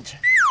बित्यो भन्छ।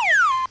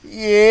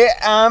 ए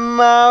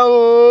आमा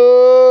हो,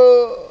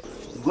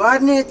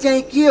 गर्ने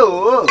चाहिँ के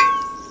हो?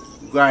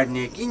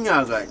 गर्ने कि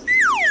नगर्ने?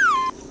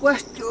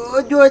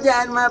 कस्तो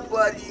जोजारमा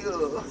परियो।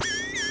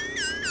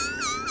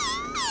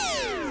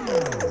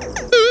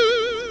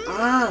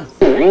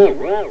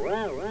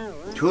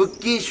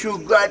 ठुक्की सुक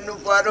गर्नु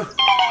पर्यो।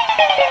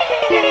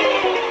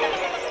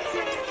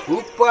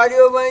 सुक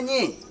पर्यो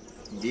भने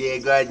बिहे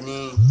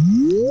गर्ने,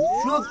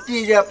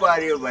 सुकतिर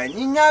पर्यो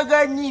भने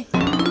नगर्ने।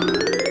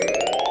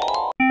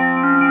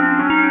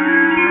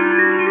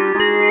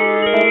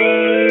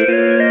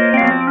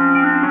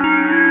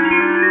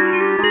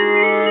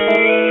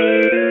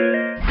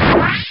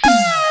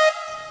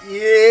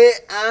 ए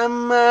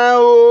आमा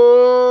हो,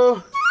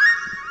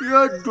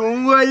 यो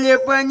ढुङ्गोले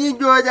पनि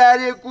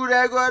जोजारे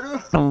कुरा गरौँ,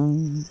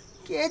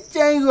 के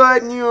चाहिँ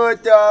गर्ने हो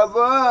त अब?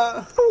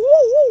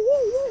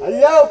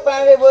 हेलो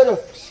पाडे बरु,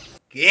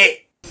 के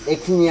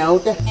एकछिन आऊ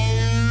त।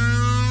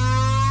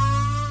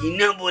 किन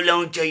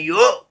बोलाउँछ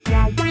यो?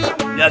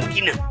 ल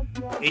किन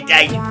यता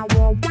आइज।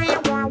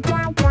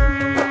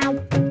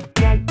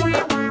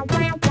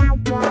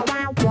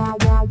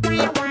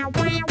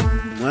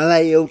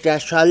 मलाई एउटा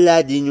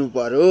सल्लाह दिनु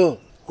पर्यो।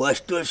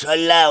 कस्तो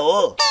सल्लाह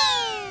हो?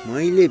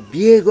 मैले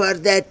बिहे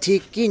गर्दा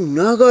ठिक कि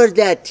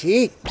नगर्दा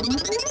ठिक?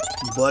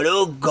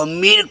 बडो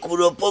गम्भीर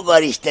कुरो पो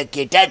गरिस् त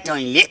केटा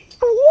तैँले।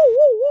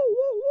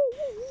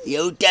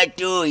 एउटा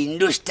त्यो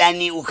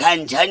हिन्दुस्तानी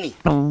उखान छ नि,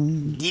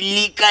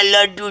 दिल्ली का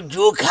लड्डू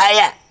जो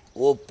खाया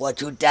वो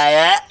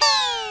पछुटाया,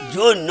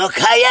 जो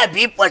नखाया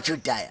भी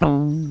पछुटाया।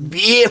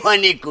 बिहे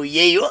भनेको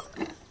यही हो,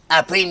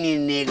 आफै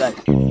निर्णय गर।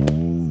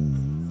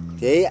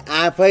 त्यही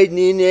आफै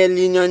निर्णय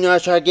लिन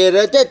नसकेर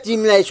त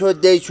तिमीलाई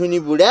सोध्दैछु नि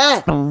बुढा।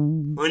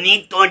 अनि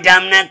तँ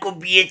डाम्नाको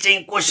बिहे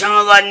चाहिँ कोसँग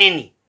गर्ने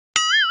नि?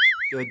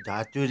 त्यो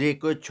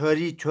धातुरेको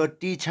छोरी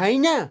छोटी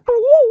छैन,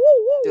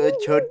 त्यो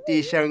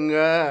छोटीसँग।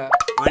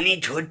 अनि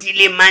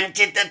छोटीले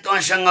मान्छे त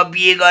तँसँग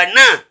बिहे गर्न?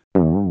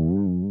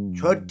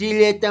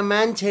 छोटीले त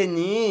मान्छे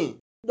नि,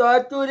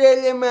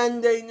 धातुरेले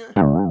मान्दैन।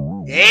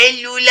 ए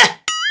लुला,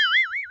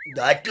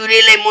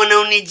 धातुरेलाई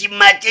मनाउने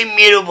जिम्मा चाहिँ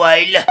मेरो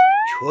भयो ल।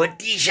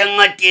 छोटीसँग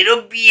तेरो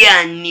बिहे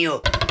हान्ने हो।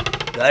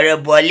 तर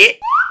बले,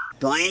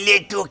 तैँले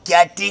त्यो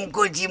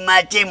क्याटरिङको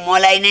जिम्मा चाहिँ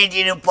मलाई नै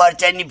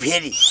दिनुपर्छ नि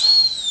फेरि।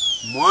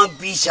 म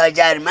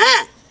 20,000मा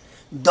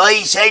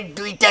दही सहित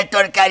 2टा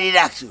तरकारी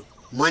राख्छु,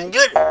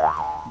 मन्जुर?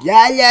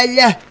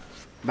 या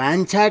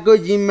भान्साको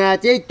जिम्मा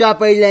चाहिँ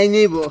तपाईँलाई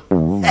नै भयो।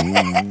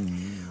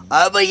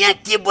 अब यहाँ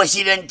के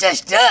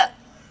बसिरहन्छस् त?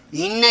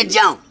 हिँड्न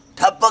जाउँ,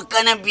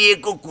 थपक्कन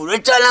बिहेको कुरो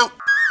चलाऊ।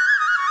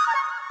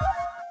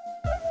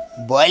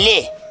 भले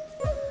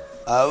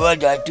अब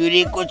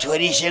धतुरेको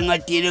छोरीसँग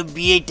तेरो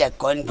बिहे त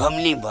कन्फर्म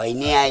नै भइ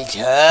नै हाल्छ।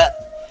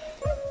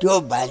 त्यो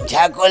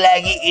भान्साको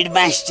लागि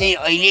एडभान्स चाहिँ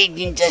अहिले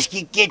दिन्छस्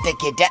कि के त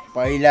केटा?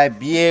 पहिला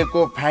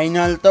बिहेको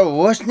फाइनल त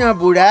होस् न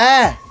बुढा।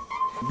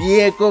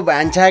 बिहेको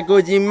भान्साको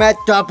जिम्मा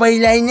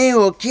तपाईँलाई नै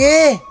हो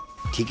के?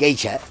 ठिकै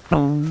छ।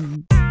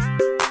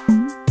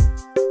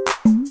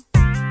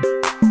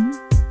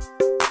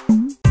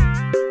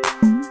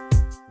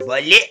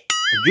 बले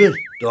हजुर,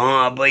 त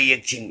अब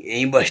एकछिन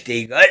यहीँ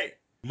बस्दै गर,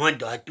 म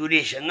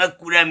धतुरेसँग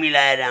कुरा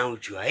मिलाएर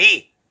आउँछु है।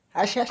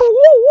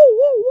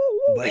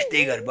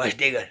 बस्दै गर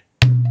बस्दै गर।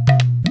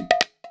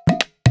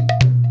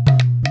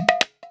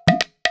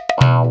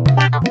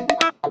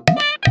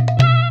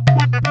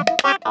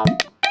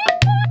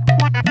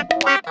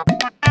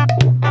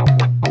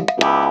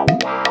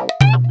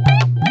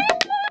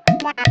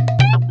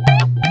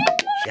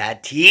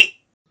 साथी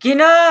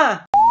किन?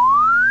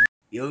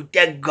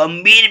 एउटा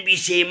गम्भीर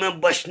विषयमा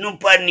बस्नु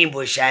पर्ने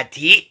भो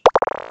साथी।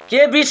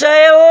 के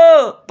विषय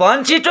हो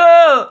भन छिटो।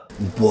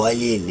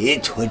 बलेले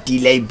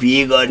छोटीलाई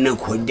बिहे गर्न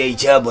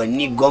खोज्दैछ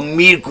भन्ने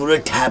गम्भीर कुरो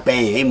थाहा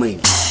पाएँ है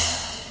मैले।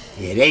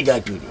 हेरै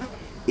धतुरे,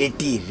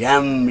 यति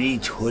राम्री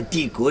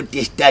छोटीको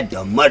त्यस्ता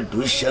धम्मर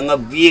ढुससँग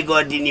बिहे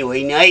गरिदिने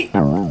होइन है।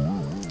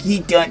 कि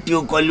त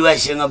त्यो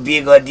कलुवासँग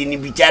बिहे गरिदिने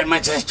विचारमा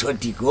छस्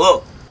छोटीको?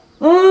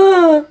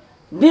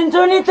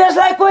 दिन्छु नि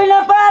त्यसलाई कोही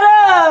नपाएर।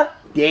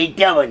 त्यही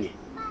त भने,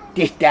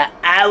 त्यस्ता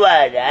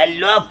आवारा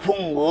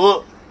लफुङ्गो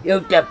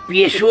एउटा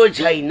पेसो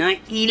छैन,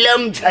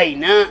 इलम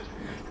छैन,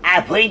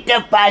 आफै त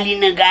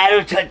पालिन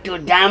गाह्रो छ त्यो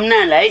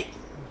डाम्नालाई,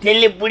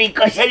 त्यसले बुढी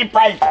कसरी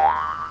पाल्छ?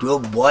 त्यो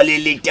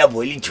बलेले त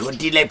भोलि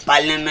छोटीलाई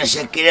पाल्न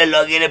नसकेर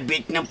लगेर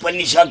बेच्न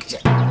पनि सक्छ।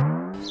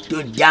 त्यो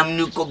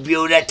डाम्नुको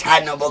बेहोरा थाहा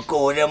नभएको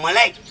हो र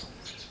मलाई।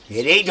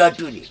 हेरै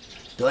धतुरे,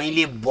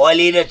 तैँले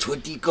बले र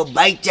छोटीको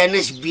बाई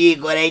चान्स बिहे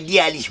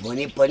गराइदिइहालिस्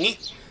भने पनि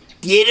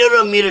तेरो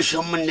र मेरो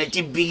सम्बन्ध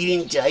चाहिँ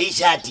बिग्रिन्छ है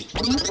साथी।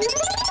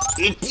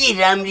 यति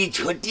राम्री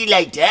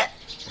छोटीलाई त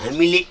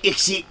हामीले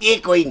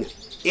 101 होइन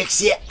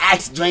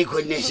 108 ज्वाइँ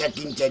खोज्न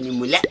सकिन्छ नि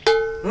मुला।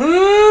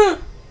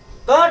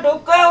 त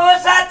ढुक्क हो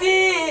साथी,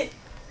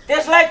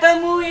 त्यसलाई त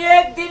म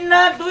 1 दिन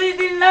न 2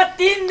 दिन न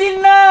 3 दिन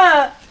न।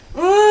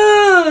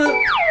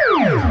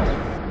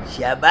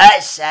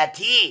 शाबास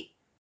साथी,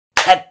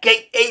 ठ्याक्कै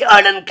यही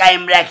अडन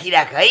कायम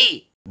राखिराख है।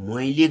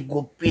 मैले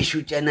गोप्य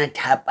सूचना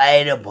थाहा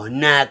पाएर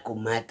भन्न आएको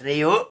मात्रै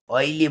हो।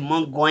 अहिले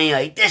म गएँ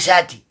है त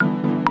साथी।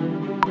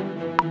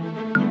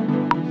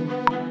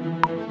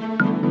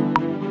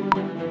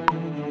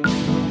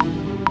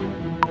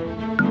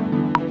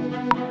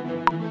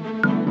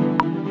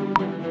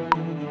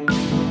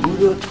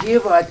 कुरो के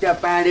भयो त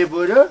पाडे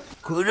बुढो?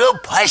 कुरो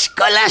फर्स्ट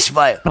क्लास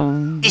भयो।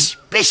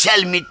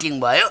 स्पेशल मिटिङ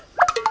भयो।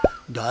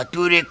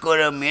 धतुरेको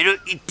र मेरो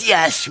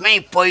इतिहासमै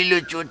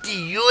पहिलोचोटि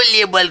यो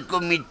लेभलको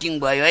मिटिङ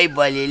भयो है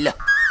बले। ल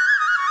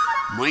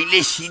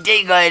मैले सिधै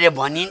गएर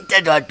भनिन् त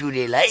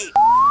धतुरेलाई,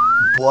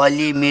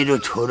 बले मेरो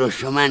छोरो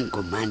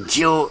समानको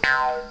मान्छे हो,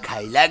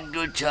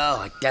 खाइलाग्दो छ,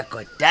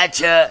 हट्टाकट्टा छ,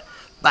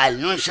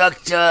 पाल्नु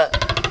सक्छ।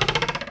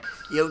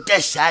 एउटा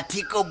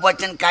साथीको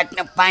वचन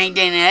काट्न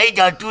पाइँदैन है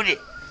धतुरे।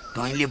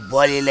 तैँले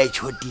बलेलाई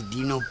छोटी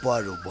दिनु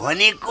पर्यो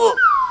भनेको,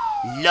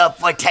 ल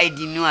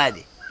पठाइदिनु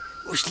अरे।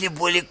 उसले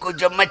बोलेको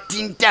जम्मा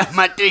 3टा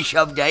मात्रै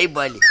शब्द है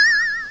बले।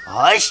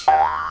 हस्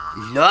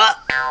ल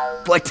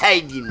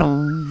पठाइदिनु।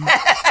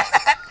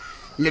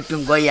 ल तँ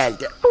गइहाल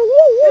त।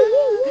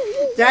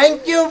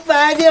 थ्याङ्क यू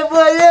पाडे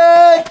बोलो,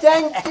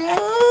 थ्याङ्क यू।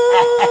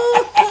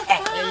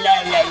 ल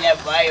ल ल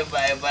भयो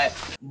भयो भयो,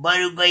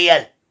 बरु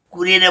गइहाल,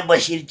 कुरेर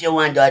बसिन्छ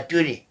उहाँ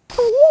धतुरे।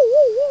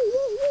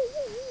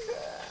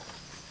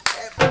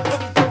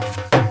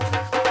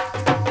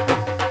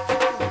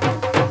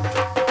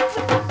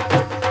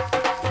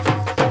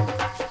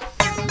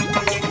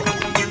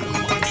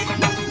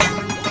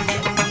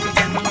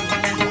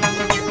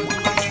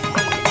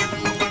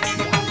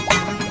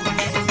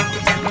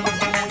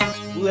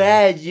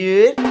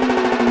 हजुर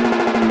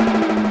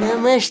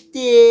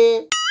नमस्ते।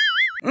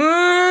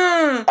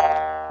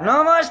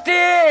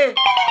 नमस्ते,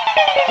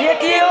 के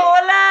थियो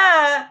होला?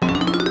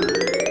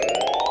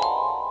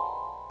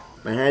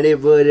 पाडे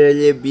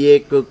बोरोले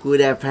बिहेको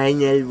कुरा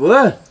फाइनल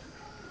भयो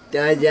त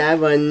जा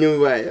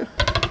भन्नुभयो।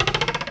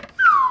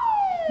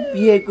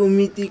 बिहेको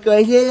मिति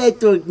कहिलेलाई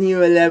तोक्ने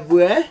होला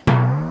बुवा?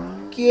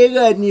 के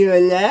गर्ने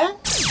होला?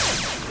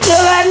 के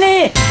गर्ने?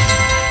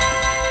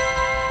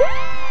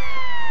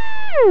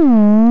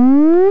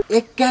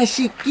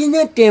 81 किन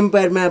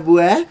टेम्परमा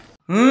बुवा?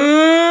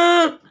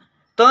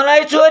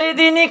 तँलाई छोरी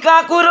दिने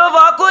काकुरो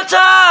भएको छ।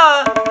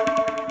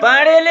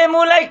 पाडेले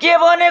मुलाई के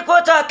भनेको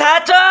छ थाहा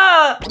छ?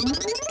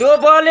 त्यो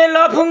बले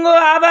लफुङ्गो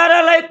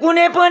आबारालाई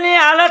कुनै पनि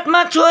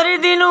हालतमा छोरी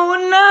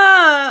दिनुहुन्न।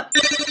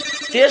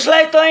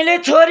 त्यसलाई तैँले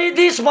छोरी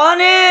दिस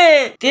भने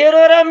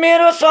तेरो र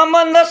मेरो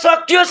सम्बन्ध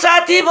सक्यो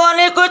साथी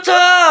भनेको छ।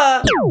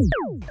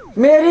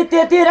 मेरी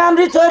त्यति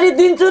राम्री छोरी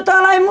दिन्छु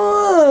तँलाई म।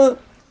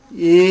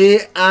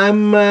 ए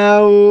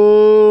आमा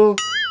हो,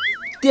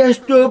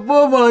 त्यस्तो पो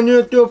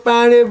भन्यो त्यो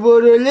पाडे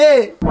बोरोले।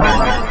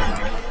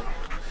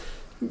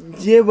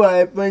 जे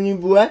भए पनि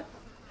बुवा,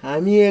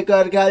 हामी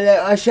एकअर्कालाई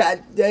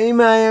असाध्यै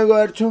माया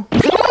गर्छौँ।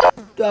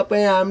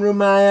 तपाईँ हाम्रो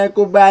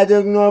मायाको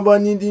बाधक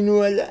नबनिदिनु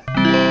होला।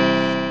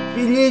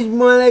 प्लिज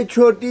मलाई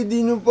छोटी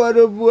दिनु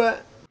पर्यो बुवा।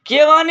 के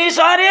भनिस्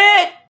अरे?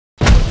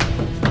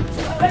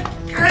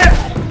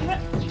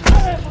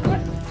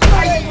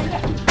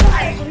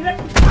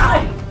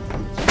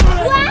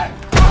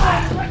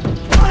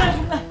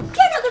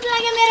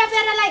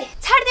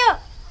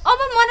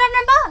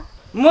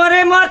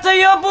 मरे मर्छ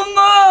यो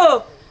बुङ्गो,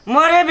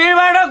 मरे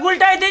भिडबाट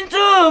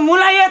गुल्टाइदिन्छु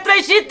मुलाई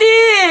यत्रै सिती।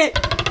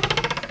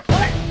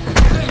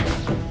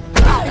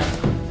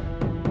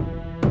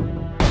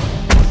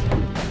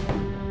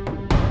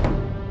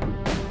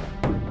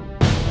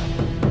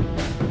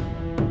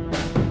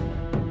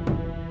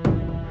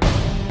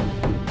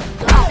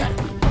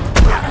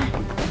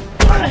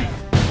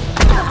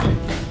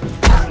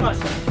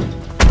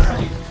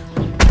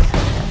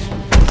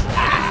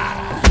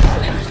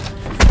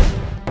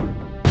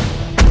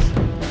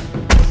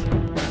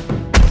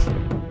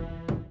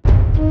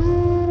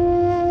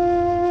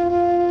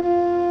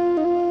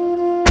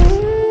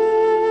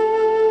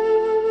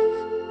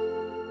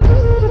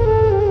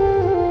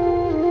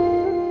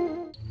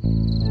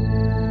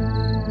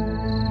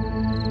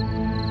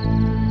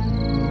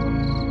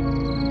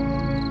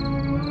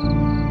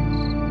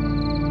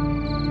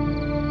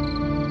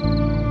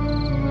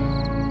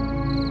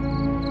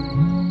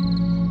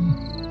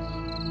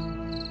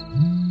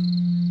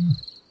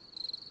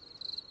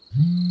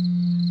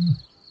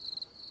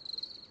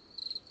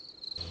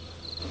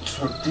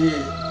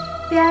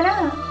 प्यारा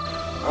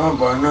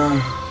भन।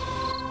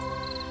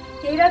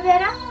 हेर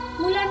प्यारा,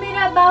 मुला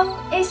मेरा बाउ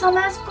ए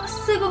समाज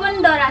कसैको पनि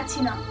डरा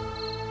छिन।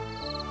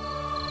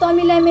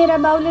 तमीलाई मेरा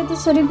बाउले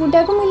त्यसरी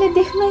गुटाएको मैले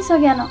देख्नै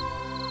सकेन।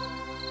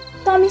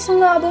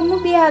 तमीसँग अब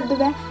म बिहा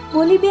दुबा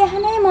भोलि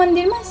बिहानै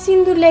मन्दिरमा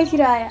सिन्दुर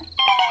लेखेर आया।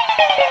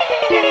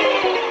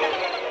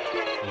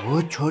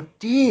 हो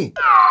छोटी,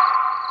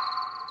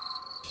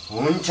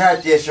 हुन्छ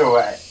त्यसो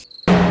भए।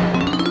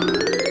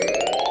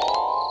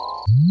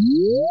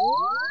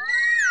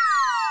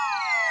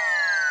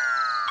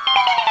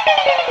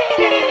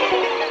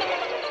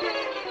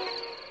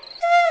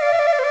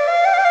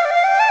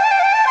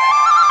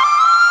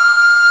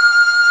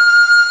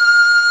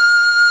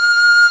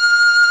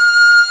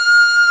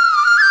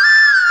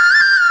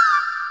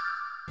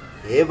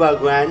 हे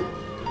भगवान,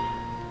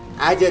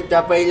 आज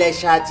तपाईलाई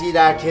साँची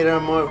राखेर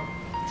म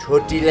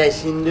छोटीलाई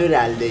सिन्दुर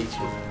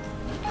हाल्दैछु।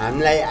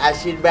 हामीलाई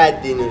आशीर्वाद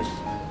दिनुस्।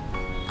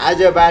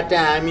 आजबाट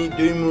हामी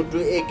दुई मुटु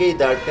एकै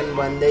धड्कन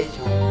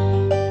बन्दैछौँ।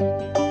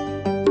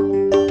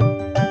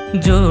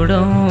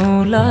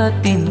 जोडौला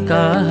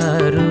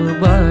तिनकाहरू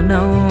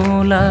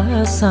बनाउला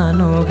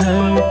सानो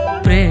घर,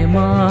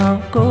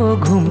 प्रेमको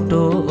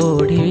घुम्टो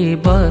ओढी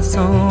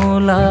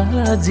बसौला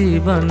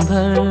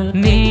जीवनभर।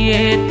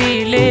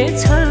 नियतिले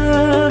छल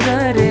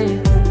गरे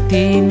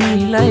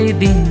तिमीलाई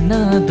दिन्न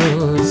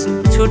दोष,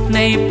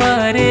 छुट्नै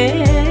परे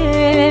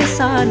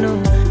सानो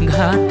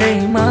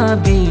घाटैमा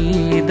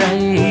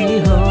बिदाई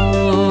हो।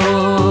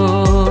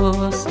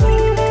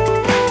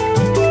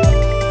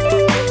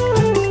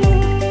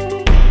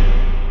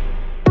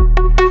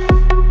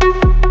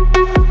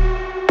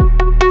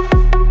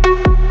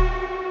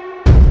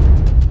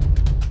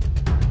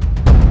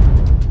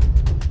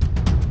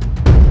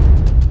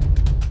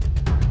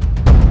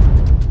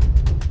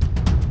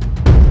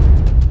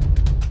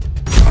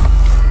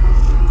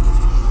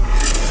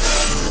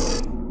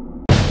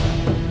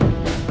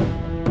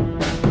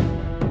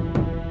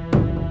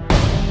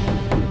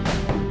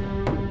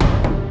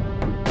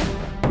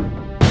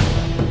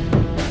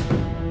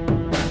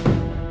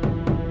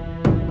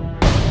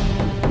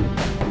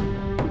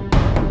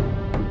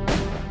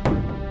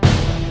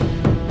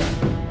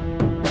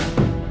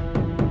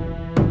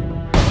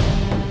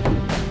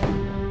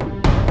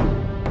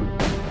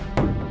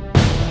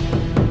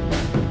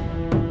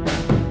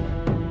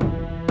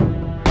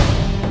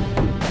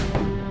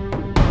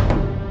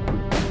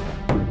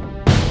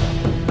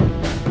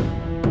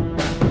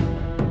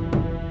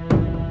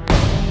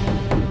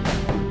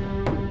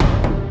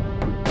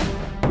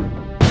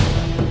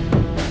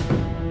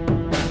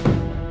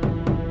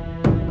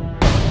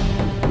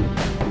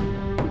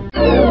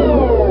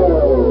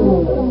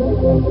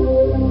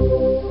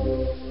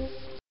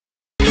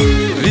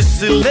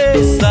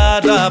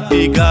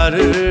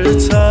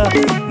 बिगार्छ,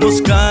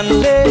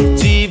 मुस्कानले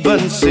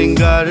जीवन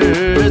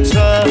सिँगार्छ।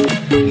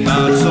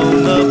 नाचौँ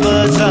न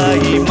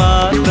बजाई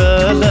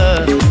मादल,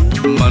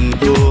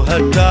 मनको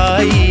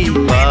हटाई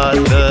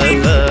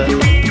बादल।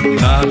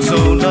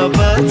 नाचौँ न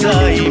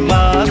बजाई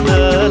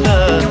मादल,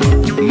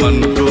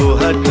 मनको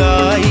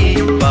हटाई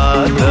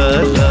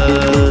बादल।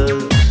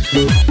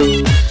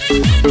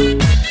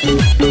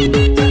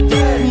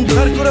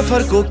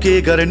 फर्को के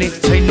गर्ने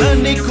छैन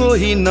नि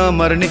कोही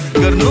नमर्ने,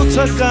 गर्नु छ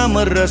काम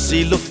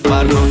रसिलो,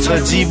 पार्नु छ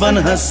जीवन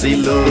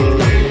हँसिलो।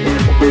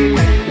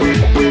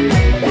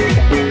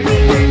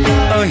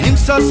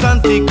 अहिंसा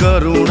शान्ति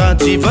करुणा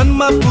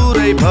जीवनमा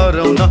पुरै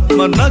भरौँ न,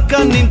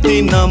 मनका निम्ति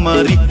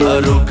नमरी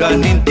अरूका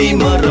निम्ति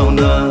मरौँ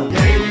न।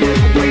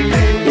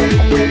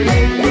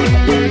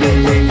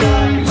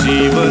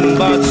 जीवन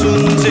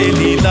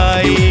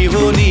बाँचुन्जेलीलाई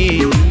हो नि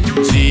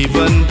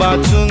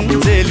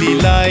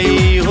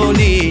चुन्जेलीलाई हो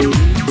नि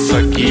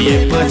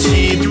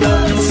सकिएपछि त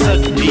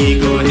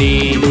सक्किगोनी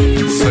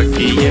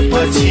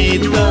सकिएपछि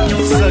त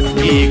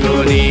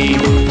सक्किगोनी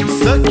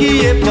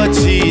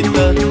सकिएपछि त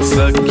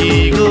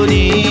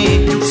सक्किगोनी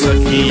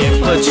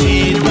सकिएपछि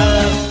त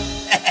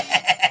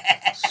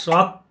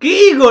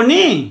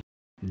सक्किगोनी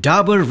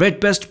Dabur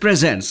Red Pest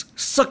presents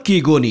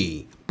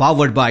Sakkigoni,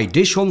 powered by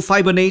Dish Home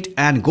Fiber Net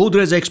and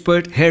Godrej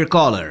Expert Hair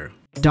Color.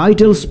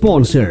 Title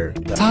sponsor.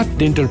 7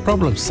 dental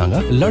प्रब्लम्ससँग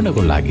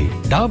लड्नको लागि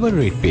डाबर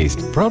रेड पेस्ट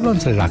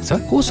प्रब्लम्सलाई राख्छ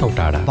कोसौँ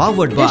टाढा.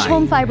 Powered by Dish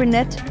Home Fiber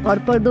Net,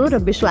 भरपर्दो र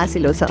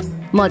विश्वासिलो छ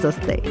म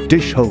जस्तै.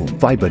 Dish Home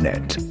Fiber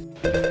Net.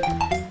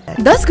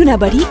 10 गुना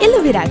बढी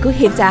एलोभेराको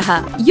हेरचाह.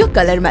 यो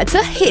कलरमा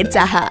छ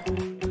हेरचाह.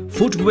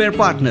 Footwear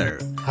Partner.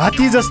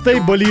 हात्ती जस्तै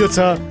बलियो छ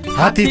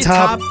हात्ती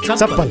छाप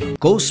चप्पल.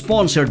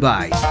 Co-sponsored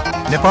by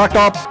Nepal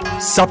Top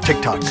सब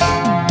ठिकठाक.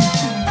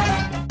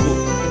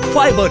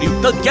 फाइबर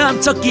युक्त ज्ञान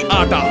चक्की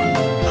आटा.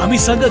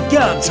 हामीसँग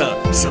ज्ञान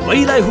छ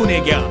सबैलाई हुने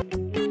ज्ञान.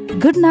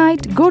 Good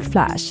night gold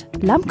flash.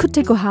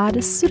 लामखुट्टेको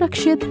हार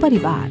सुरक्षित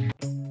परिवार.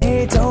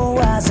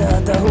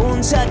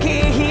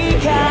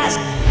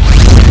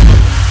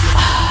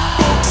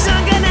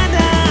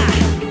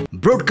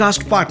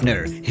 Broadcast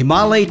partner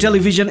Himalaya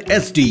Television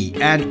HD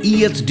and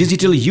EH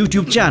Digital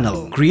YouTube channel,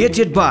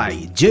 created by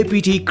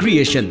JPT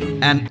Creation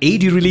and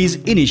AD Release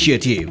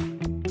Initiative.